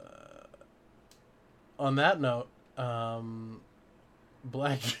 On that note,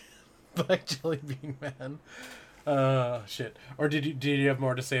 Black Jelly Bean Man. Shit. Or did you have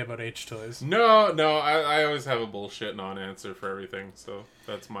more to say about H toys? No, I always have a bullshit non-answer for everything, so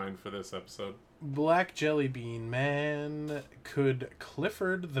that's mine for this episode. Black Jelly Bean Man. Could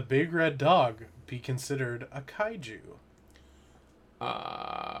Clifford the Big Red Dog be considered a kaiju?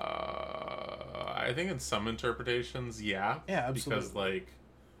 I think in some interpretations, yeah. Yeah, absolutely. Because, like,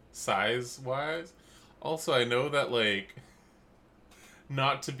 size-wise. Also, I know that, like,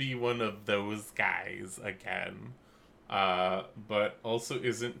 not to be one of those guys again, but also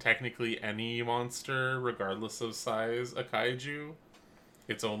isn't technically any monster, regardless of size, a kaiju.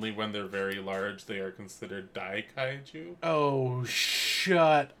 It's only when they're very large they are considered daikaiju. Oh,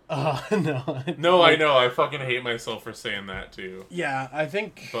 shut up. No, I know. I fucking hate myself for saying that, too. Yeah, I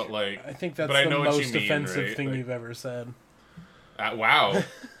think that's the most offensive thing you've ever said. Wow.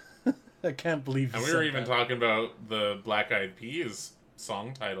 I can't believe you said that. And we were even talking about the Black Eyed Peas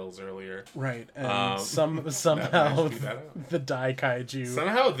song titles earlier. Right, and somehow the Dai Kaiju.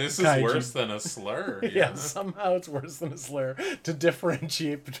 Somehow this is worse than a slur. Yeah, somehow it's worse than a slur to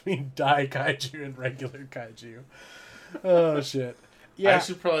differentiate between Dai Kaiju and regular Kaiju. Oh shit. Yeah, I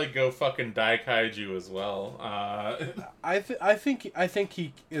should probably go fucking Dai Kaiju as well. I think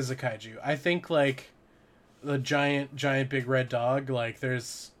he is a kaiju. I think like the giant big red dog. Like,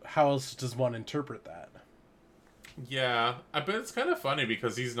 there's how else does one interpret that? Yeah, but it's kind of funny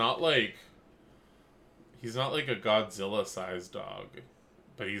because he's not like a Godzilla sized dog,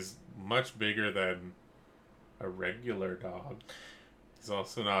 but he's much bigger than a regular dog. He's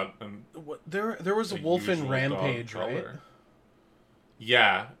also not there was a wolf in Rampage, right?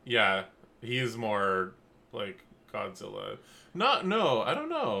 Yeah. He is more like Godzilla. No, I don't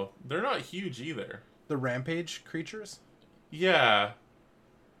know. They're not huge either. The Rampage creatures? Yeah.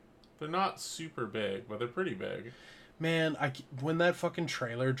 They're not super big, but they're pretty big. Man, when that fucking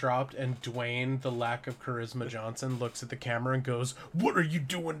trailer dropped and Dwayne, the lack of charisma Johnson, looks at the camera and goes, "What are you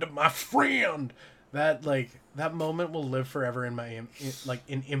doing to my friend?" That moment will live forever in my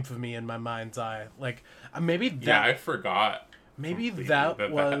in infamy in my mind's eye. Like, maybe that. Yeah, I forgot. Maybe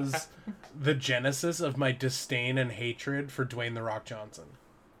that was the genesis of my disdain and hatred for Dwayne "The Rock" Johnson.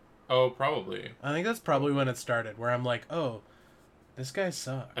 Oh, probably. I think that's probably when it started, where I'm like, oh, this guy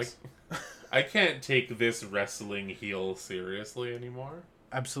sucks. I can't take this wrestling heel seriously anymore.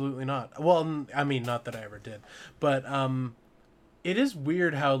 Absolutely not. Well, I mean, not that I ever did. But it is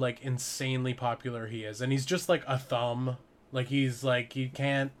weird how, like, insanely popular he is. And he's just, like, a thumb. Like, he's, like, he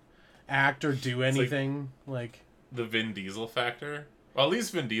can't act or do anything. Like the Vin Diesel factor. Well, at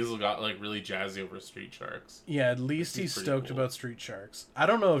least Vin Diesel got, like, really jazzy over Street Sharks. Yeah, at least he's stoked about Street Sharks. I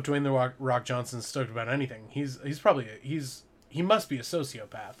don't know if Dwayne "The Rock" Johnson's stoked about anything. He must be a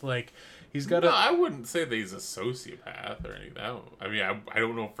sociopath. Like, he's got I wouldn't say that he's a sociopath or anything. I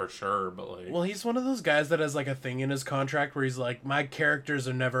don't know for sure, but, like... Well, he's one of those guys that has, like, a thing in his contract where he's like, my characters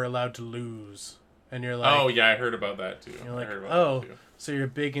are never allowed to lose. And you're like... Oh, yeah, I heard about that, too. You're like, oh, so you're a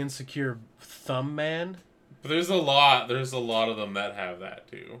big, insecure thumb man? But there's a lot of them that have that,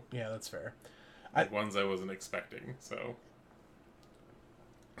 too. Yeah, that's fair. Ones I wasn't expecting, so...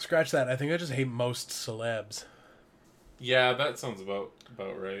 Scratch that. I think I just hate most celebs. Yeah, that sounds about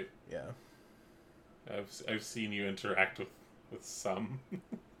right. Yeah. I've seen you interact with some.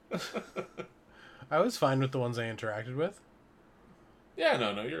 I was fine with the ones I interacted with. Yeah,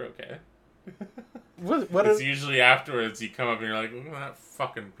 no, you're okay. What it's usually afterwards you come up and you're like, look at that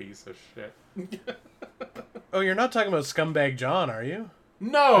fucking piece of shit. Oh, you're not talking about Scumbag John, are you?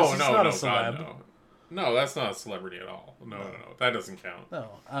 No, not a celeb. God, no. No, that's not a celebrity at all. No. That doesn't count.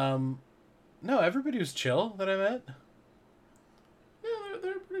 No. No, everybody was chill that I met. Yeah,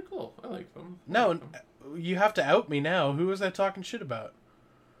 they're pretty cool. I like them. You have to out me now. Who was I talking shit about?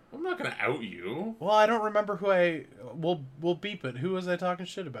 I'm not gonna out you. Well, I don't remember who I... We'll beep it. Who was I talking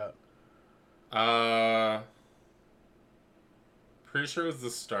shit about? Pretty sure it was the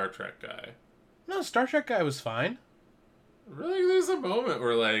Star Trek guy. No, Star Trek guy was fine. Really? There's a moment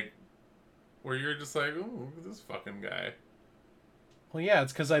where you're just like, oh, look at this fucking guy. Well, yeah,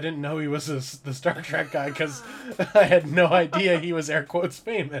 it's because I didn't know he was the Star Trek guy, because I had no idea he was air quotes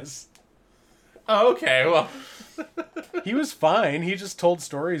famous. Oh, okay, well. He was fine. He just told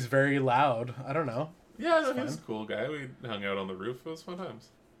stories very loud. I don't know. Yeah, no, he's a cool guy. We hung out on the roof. It was fun times.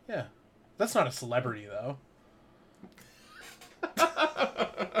 Yeah. That's not a celebrity, though.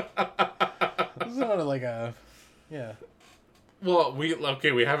 It's not like a... Yeah. Well, we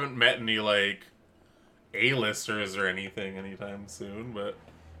haven't met any, like, A-listers or anything anytime soon, but...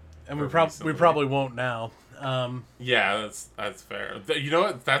 And we probably won't now. Yeah, that's fair. You know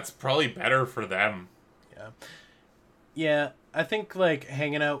what? That's probably better for them. Yeah. Yeah, I think, like,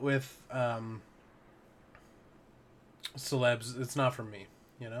 hanging out with celebs, it's not for me,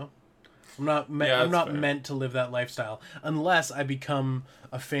 you know? I'm not meant to live that lifestyle unless I become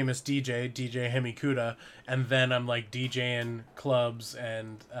a famous DJ Hemikuda, and then I'm like DJing clubs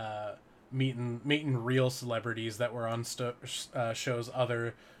and meeting real celebrities that were on shows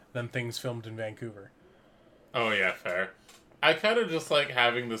other than things filmed in Vancouver. Oh yeah, fair. I kind of just like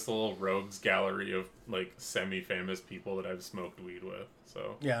having this little rogues gallery of like semi-famous people that I've smoked weed with.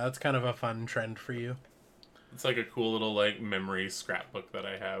 So yeah, that's kind of a fun trend for you. It's like a cool little like memory scrapbook that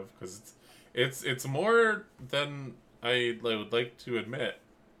I have because it's more than I would like to admit.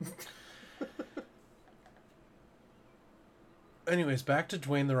 Anyways, back to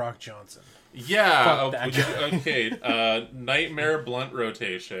Dwayne "The Rock" Johnson. Yeah, okay. Nightmare blunt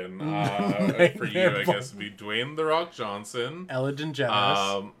rotation for you, I guess, would be Dwayne "The Rock" Johnson, Ellen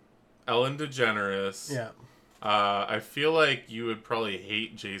DeGeneres. Ellen DeGeneres. Yeah. I feel like you would probably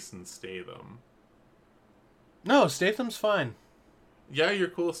hate Jason Statham. No, Statham's fine. Yeah, you're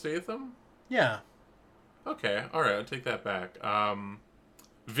cool with Statham? Yeah. Okay, alright, I'll take that back.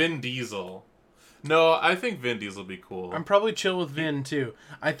 Vin Diesel. No, I think Vin Diesel would be cool. I'm probably chill with Vin too.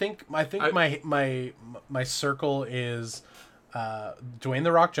 I think my circle is Dwayne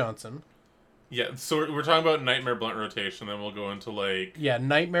The Rock Johnson. Yeah, so we're talking about Nightmare Blunt Rotation, then we'll go into like... Yeah,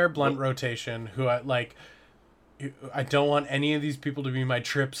 Nightmare Blunt Rotation, who I don't want any of these people to be my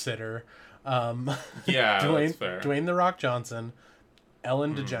trip sitter. Yeah, that's fair. Dwayne The Rock Johnson,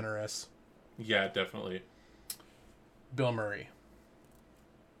 Ellen DeGeneres. Yeah, definitely. Bill Murray.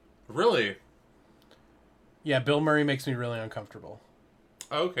 Really? Yeah, Bill Murray makes me really uncomfortable.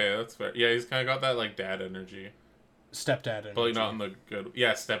 Okay, that's fair. Yeah, he's kind of got that like dad energy. Stepdad energy. But like not in the good...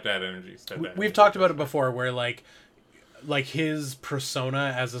 Yeah, stepdad energy. We've talked about it before where like his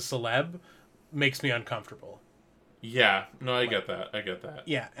persona as a celeb makes me uncomfortable. Yeah, no, I get that.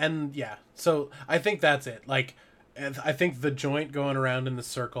 Yeah, and yeah. So I think that's it. Like, I think the joint going around in the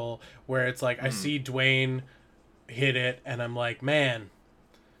circle where it's like, I see Dwayne hit it and I'm like, man,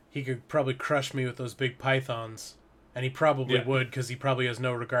 he could probably crush me with those big pythons. And he probably would because he probably has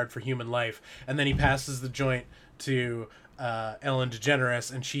no regard for human life. And then he passes the joint to Ellen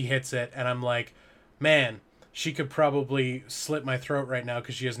DeGeneres and she hits it and I'm like, man, she could probably slit my throat right now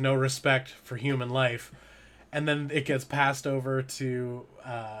because she has no respect for human life. And then it gets passed over to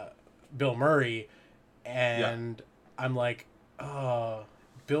Bill Murray and I'm like, oh,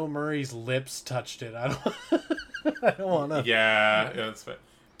 Bill Murray's lips touched it. I don't want to. Yeah, that's fair.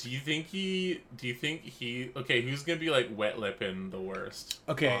 Do you think he okay, who's gonna be like wet lipping the worst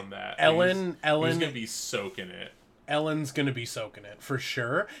on that? Ellen who's gonna be soaking it? Ellen's gonna be soaking it for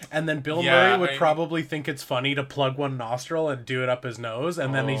sure, and then Bill Murray would probably think it's funny to plug one nostril and do it up his nose,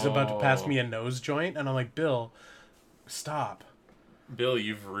 and then he's about to pass me a nose joint, and I'm like, Bill, stop. Bill,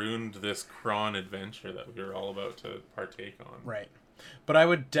 you've ruined this crawn adventure that we were all about to partake on. Right, but I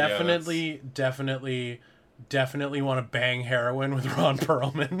would definitely want to bang heroin with Ron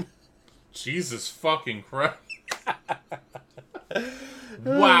Perlman. Jesus fucking Christ!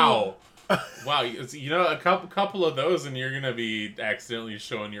 Wow. Wow, you know, a couple of those and you're gonna be accidentally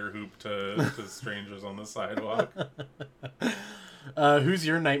showing your hoop to strangers on the sidewalk. Who's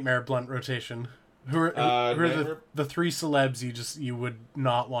your Nightmare Blunt Rotation? Who are the three celebs you would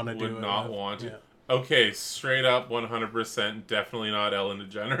not want to do? Would not want to. Yeah. Okay, straight up 100%, definitely not Ellen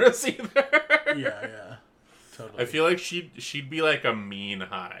DeGeneres either. Yeah. Totally. I feel like she'd be like a mean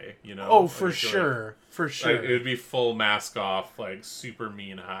high, you know? Oh, for sure. For sure. Like, it would be full mask off, like super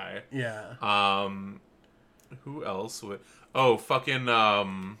mean high. Yeah. Who else would... Oh, fucking,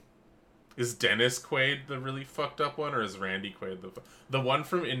 is Dennis Quaid the really fucked up one, or is Randy Quaid the one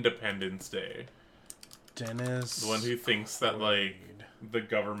from Independence Day? Dennis... The one who thinks that, like, the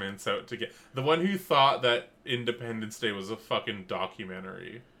government's out to get... The one who thought that Independence Day was a fucking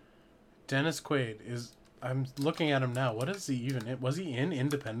documentary. Dennis Quaid is... I'm looking at him now. What is he even in? Was he in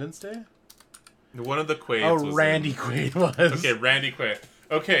Independence Day? One of the Quaids. Oh, Randy Quaid was. Okay, Randy Quaid.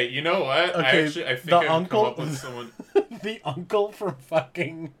 Okay, you know what? Okay, I think I've come up with someone. The uncle from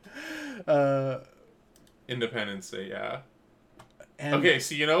fucking Independence Day, yeah. Okay,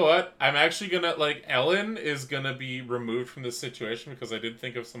 so you know what? I'm actually gonna Ellen is gonna be removed from this situation because I did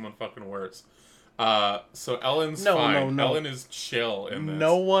think of someone fucking worse. So Ellen's fine. No. Ellen is chill in this.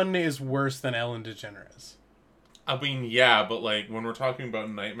 No one is worse than Ellen DeGeneres. I mean, yeah, but when we're talking about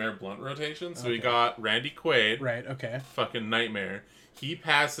Nightmare Blunt Rotation, so we got Randy Quaid. Right, okay. Fucking Nightmare. He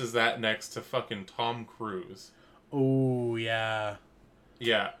passes that next to fucking Tom Cruise. Oh, yeah.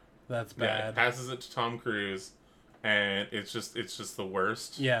 Yeah. That's bad. Yeah, passes it to Tom Cruise, and it's just the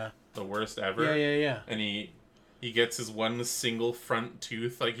worst. Yeah. The worst ever. Yeah. And he gets his one single front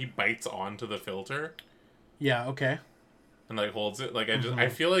tooth, he bites onto the filter. Yeah, okay. And holds it. I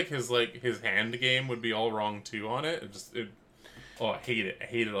feel like his hand game would be all wrong too on it. I hate it. I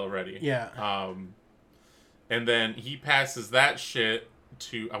hate it already. Yeah. And then he passes that shit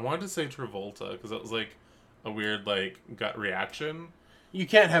to, I wanted to say Travolta because that was a weird gut reaction. You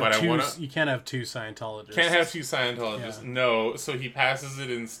can't have You can't have two Scientologists. Can't have two Scientologists. Yeah. No, so he passes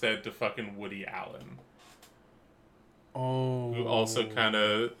it instead to fucking Woody Allen. Oh. Who also kind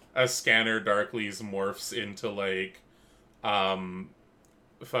of, as Scanner Darkly's morphs into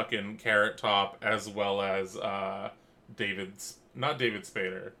fucking Carrot Top as well as not David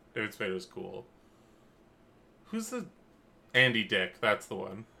Spader. David Spader's cool. Who's the Andy Dick? That's the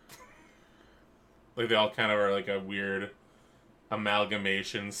one. They all kind of are a weird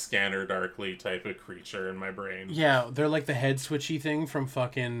amalgamation Scanner Darkly type of creature in my brain. Yeah, they're the head switchy thing from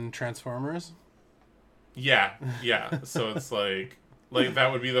fucking Transformers. Yeah, yeah. So it's like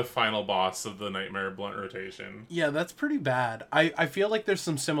that would be the final boss of the Nightmare Blunt rotation. Yeah, that's pretty bad. I feel like there's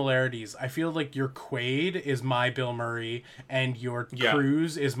some similarities. I feel like your Quaid is my Bill Murray, and your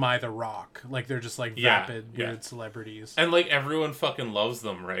Cruz is my The Rock. Like, they're just, like, vapid, weird celebrities. And, like, everyone fucking loves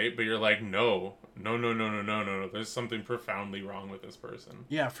them, right? But you're like, no. There's something profoundly wrong with this person.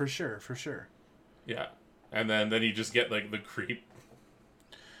 Yeah, for sure. Yeah. And then you just get, like, the creep.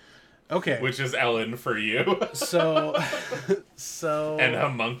 Okay. Which is Ellen for you. So... And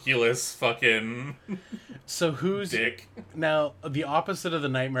homunculus fucking... So who's... dick. Now, the opposite of the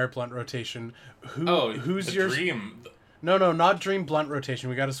Nightmare Blunt rotation, who's your... Dream. No, not Dream Blunt rotation.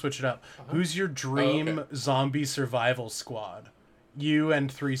 We gotta switch it up. Who's your dream zombie survival squad? You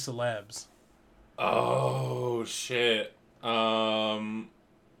and 3 celebs. Oh, shit.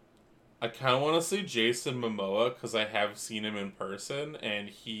 I kind of want to say Jason Momoa because I have seen him in person, and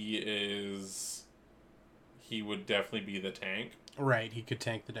he would definitely be the tank. Right, he could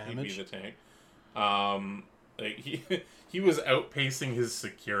tank the damage. He'd be the tank. Like he was outpacing his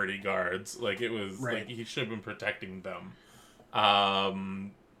security guards. Like it was like he should have been protecting them.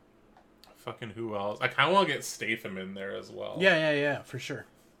 Fucking who else? I kind of want to get Statham in there as well. Yeah, for sure.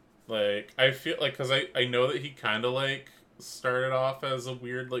 Like I feel like because I know that he kind of like started off as a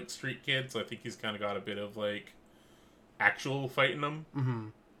weird like street kid, so I think he's kind of got a bit of like actual fight in him. Mm-hmm.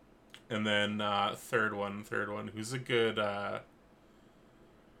 And then third one, who's a good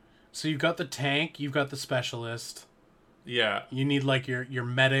So you've got the tank, you've got the specialist. Yeah. You need like your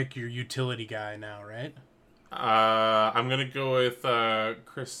medic, your utility guy now, right? I'm gonna go with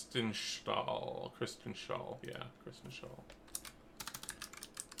Kristen Schaal. Yeah, Kristen Schaal.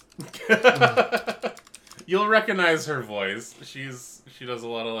 You'll recognize her voice. She does a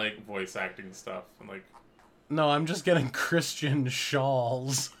lot of like voice acting stuff and like. No, I'm just getting Christian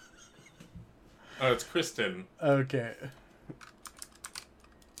Shawls. Oh, it's Kristen. Okay.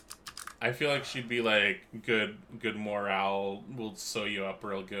 I feel like she'd be like good morale, will sew you up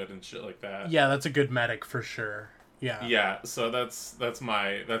real good and shit like that. Yeah, that's a good medic for sure. Yeah. Yeah, so that's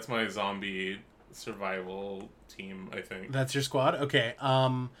my zombie survival team, I think. That's your squad? Okay.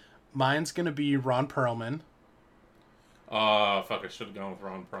 Mine's gonna be Ron Perlman. Oh, fuck, I should have gone with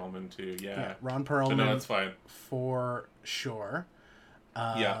Ron Perlman too. Yeah. Ron Perlman. So no, that's fine. For sure.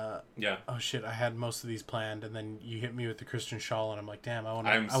 Yeah. Oh shit! I had most of these planned, and then you hit me with the Christian Shaw, and I'm like, damn, I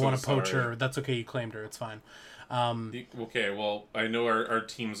want to poach her. That's okay. You claimed her. It's fine. Okay, well, I know our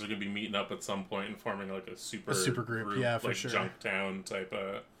teams are gonna be meeting up at some point and forming like a super group. Yeah, for like sure. Junktown type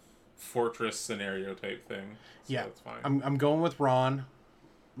of fortress scenario type thing. So yeah, that's fine. I'm going with Ron.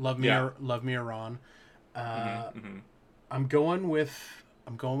 Love me or Ron. I'm going with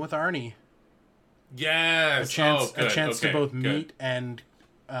Arnie. Yes, a chance to both meet and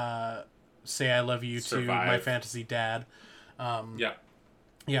say I love you to my fantasy dad. Yeah,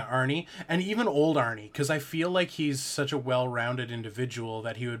 Arnie, and even old Arnie, because I feel like he's such a well-rounded individual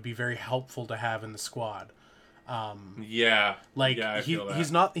that he would be very helpful to have in the squad. He's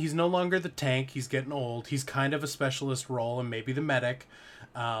no longer the tank. He's getting old. He's kind of a specialist role and maybe the medic.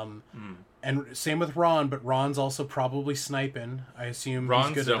 And same with Ron, but Ron's also probably sniping. I assume Ron's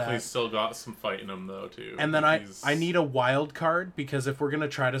he's good definitely at that. still got some fight in him though too. And then I need a wild card, because if we're gonna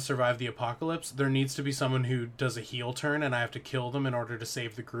try to survive the apocalypse, there needs to be someone who does a heel turn, and I have to kill them in order to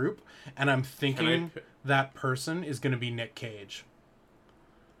save the group. And I'm thinking that person is gonna be Nick Cage.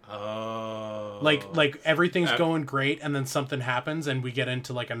 Oh. Like everything's going great, and then something happens, and we get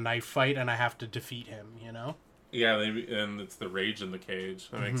into like a knife fight, and I have to defeat him. You know? Yeah, and it's the rage in the cage.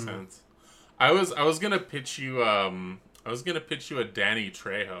 That makes sense. I was gonna pitch you a Danny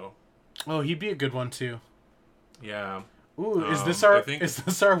Trejo. Oh, he'd be a good one too. Yeah. Ooh, is this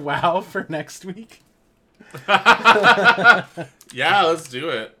our WoW for next week? Yeah, let's do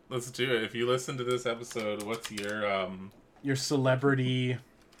it. If you listen to this episode, what's your celebrity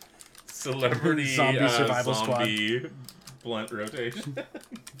zombie survival squad blunt rotation?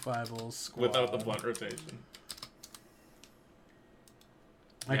 Survival squad without the blunt rotation.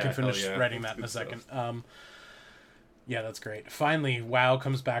 I can finish writing that in a second. Yeah, that's great. Finally, WoW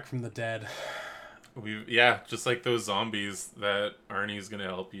comes back from the dead. Just like those zombies that Arnie's gonna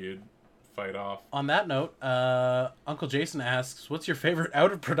help you fight off. On that note, Uncle Jason asks, "What's your favorite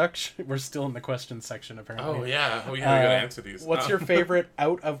out of production?" We're still in the question section, apparently. Oh yeah, we gotta answer these. What's your favorite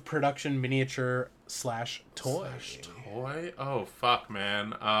out of production miniature / toy? Toy? Oh fuck,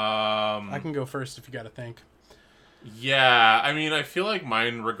 man. I can go first if you got to think. Yeah, I mean, I feel like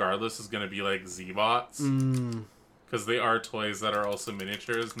mine, regardless, is going to be, like, Z-Bots. Because they are toys that are also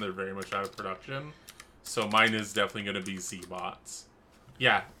miniatures, and they're very much out of production. So mine is definitely going to be Z-Bots.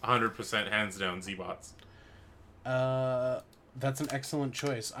 Yeah, 100% hands down Z-Bots. That's an excellent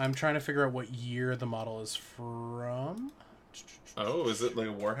choice. I'm trying to figure out what year the model is from. Oh, is it like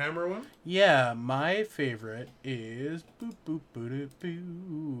a Warhammer one? Yeah, my favorite is boop boop boop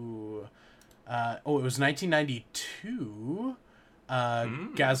boo. It was 1992.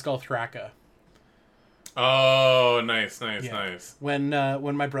 Ghazghkull Thraka. Oh, nice. When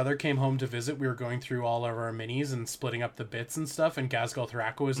my brother came home to visit, we were going through all of our minis and splitting up the bits and stuff, and Ghazghkull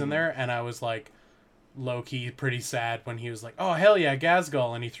Thraka was in there, and I was like, low-key pretty sad when he was like, oh, hell yeah,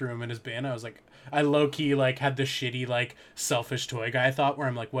 Ghazghkull, and he threw him in his bin. I was like, I low-key, like, had this shitty, like, selfish toy guy thought where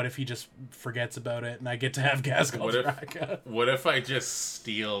I'm like, what if he just forgets about it and I get to have Ghazghkull Thraka? What if I just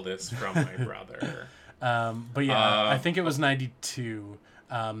steal this from my brother? But yeah, I think it was 92,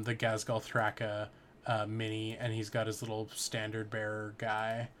 the Ghazghkull Thraka mini, and he's got his little standard bearer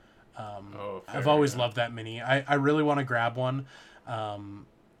guy. I've always loved that mini. I really want to grab one.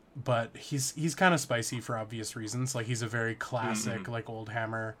 But he's kind of spicy for obvious reasons. Like, he's a very classic, like, old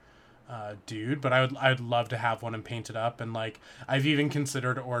hammer dude. But I'd love to have one and paint it up. And, like, I've even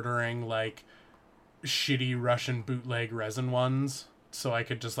considered ordering, like, shitty Russian bootleg resin ones so I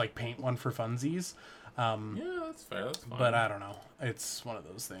could just, like, paint one for funsies. Yeah, that's fair. That's fine. But I don't know. It's one of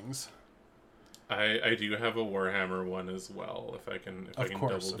those things. I do have a Warhammer one as well. If I can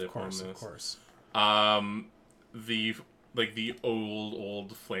double dip on this. Of course. The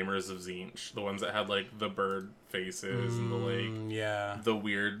old flamers of Tzeentch, the ones that had like the bird faces and the like the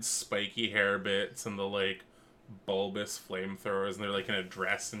weird spiky hair bits and the like bulbous flamethrowers, and they're like in a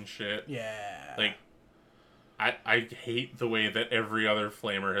dress and shit. Yeah. Like, I hate the way that every other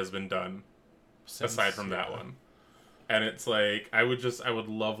flamer has been done, aside from that one. And it's like I would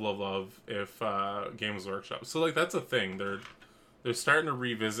love if Games Workshop. So like that's a thing. They're starting to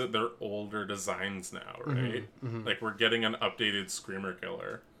revisit their older designs now, right? Mm-hmm. Like, we're getting an updated Screamer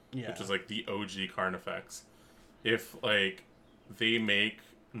Killer, which is, like, the OG Carnifex. If, like, they make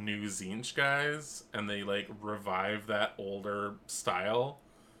new Tzeentch guys, and they, like, revive that older style,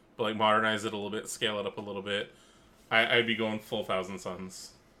 but, like, modernize it a little bit, scale it up a little bit, I'd be going full Thousand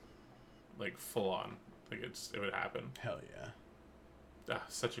Suns. Like, full on. Like, it would happen. Hell yeah.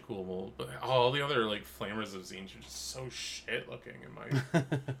 Such a cool mold, but all the other like flamers of Tzeentch are just so shit looking in my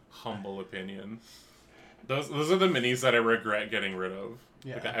humble opinion. Those are the minis that I regret getting rid of.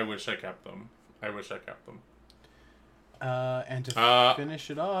 Yeah. Like, I wish I kept them. And to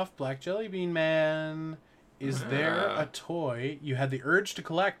finish it off, Black Jelly Bean Man, is there a toy you had the urge to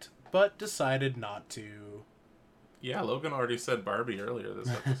collect but decided not to? Yeah, Logan already said Barbie earlier this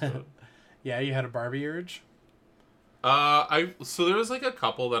episode. Yeah, you had a Barbie urge? So there was like a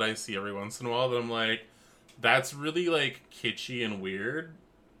couple that I see every once in a while that I'm like, that's really like kitschy and weird.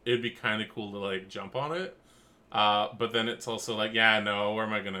 It'd be kind of cool to like jump on it. But then it's also like, yeah, no, where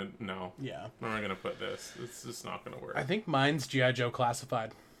am I gonna put this? It's just not gonna work. I think mine's G.I. Joe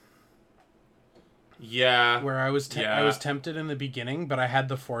Classified. Yeah. Where I was tempted in the beginning, but I had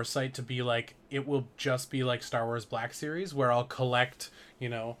the foresight to be like, it will just be like Star Wars Black Series, where I'll collect,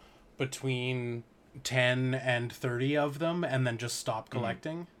 between 10 and 30 of them and then just stop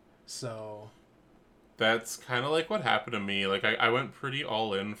collecting. So that's kind of like what happened to me. Like, I went pretty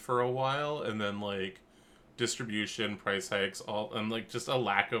all in for a while, and then like distribution, price hikes, and like just a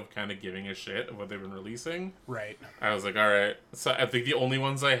lack of kind of giving a shit of what they've been releasing. Right. I was like, all right. So I think the only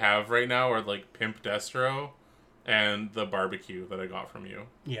ones I have right now are like Pimp Destro and the barbecue that I got from you.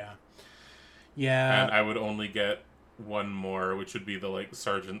 Yeah. And I would only get one more, which would be the like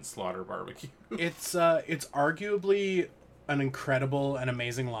Sergeant Slaughter barbecue. It's arguably an incredible and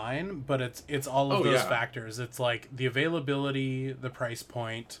amazing line, but it's all of those factors. It's like the availability, the price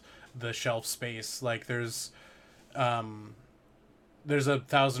point, the shelf space. Like there's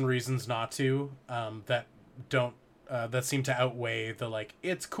 1,000 reasons not to that don't that seem to outweigh the like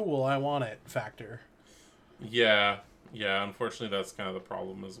it's cool, I want it factor. Yeah, unfortunately that's kind of the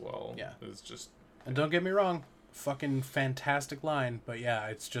problem as well. Yeah. It's just, and don't get me wrong, fucking fantastic line, but yeah,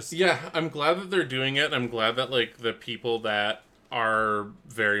 it's just, yeah, I'm glad that they're doing it. I'm glad that like the people that are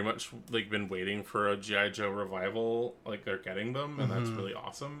very much like been waiting for a G.I. Joe revival, like they're getting them, and that's really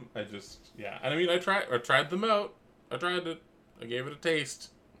awesome. And I mean, I tried them out. I tried it. I gave it a taste,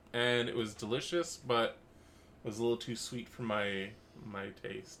 and it was delicious, but it was a little too sweet for my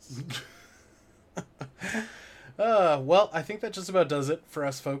tastes. Well, I think that just about does it for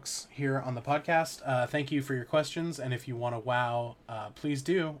us folks here on the podcast. Thank you for your questions, and if you want to WoW, please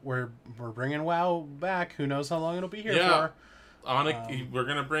do. We're bringing WoW back. Who knows how long it'll be here for. We're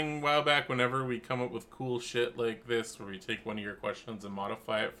going to bring WoW back whenever we come up with cool shit like this, where we take one of your questions and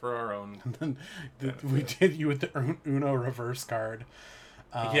modify it for our own. And then we did you with the Uno reverse card.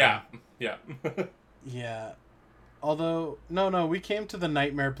 Yeah. Yeah. Although, no, we came to the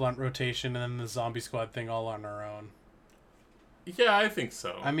Nightmare Blunt rotation and then the Zombie Squad thing all on our own. Yeah, I think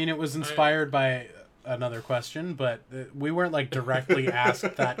so. I mean, it was inspired by another question, but we weren't like directly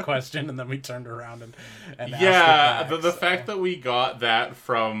asked that question and then we turned around and asked it back, the fact that we got that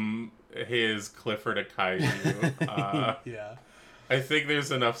from his Clifford a Kaiju, yeah, I think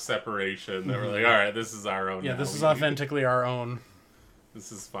there's enough separation that we're like, all right, this is our own. Yeah, this is authentically our own.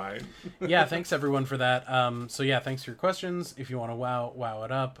 This is fine. Yeah, thanks everyone for that. So yeah, thanks for your questions. If you want to wow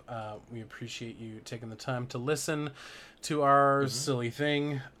it up, we appreciate you taking the time to listen to our silly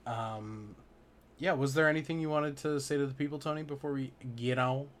thing. Yeah, was there anything you wanted to say to the people, Tony, before we get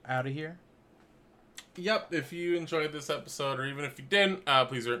out of here? Yep, if you enjoyed this episode, or even if you didn't,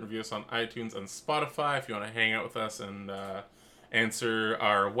 please rate and review us on iTunes and Spotify. If you want to hang out with us and answer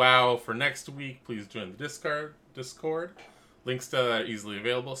our wow for next week, please join the Discord. Links to that are easily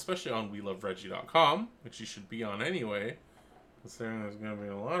available, especially on WeLoveReggie.com, which you should be on anyway, considering there's going to be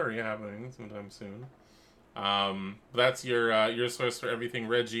a lottery happening sometime soon. That's your source for everything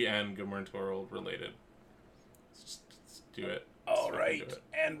Reggie and Good Morning to Our World related. Just do it. All right,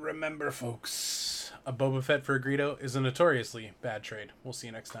 and remember, folks, a Boba Fett for a Greedo is a notoriously bad trade. We'll see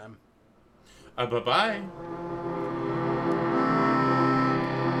you next time. Bye-bye.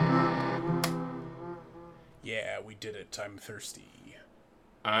 Yeah, we did it. I'm thirsty.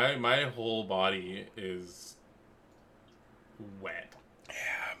 My whole body is wet. Yeah,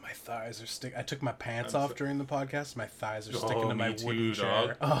 my thighs are I took my pants off during the podcast. My thighs are sticking to my wooden chair.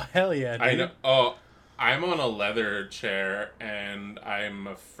 Dog. Oh, hell yeah, dude. I know. Oh, I'm on a leather chair, and I'm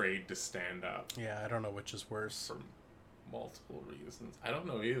afraid to stand up. Yeah, I don't know which is worse. For multiple reasons. I don't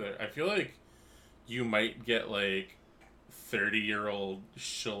know either. I feel like you might get, 30-year-old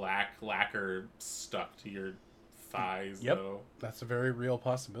shellac lacquer stuck to your thighs, though. That's a very real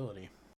possibility.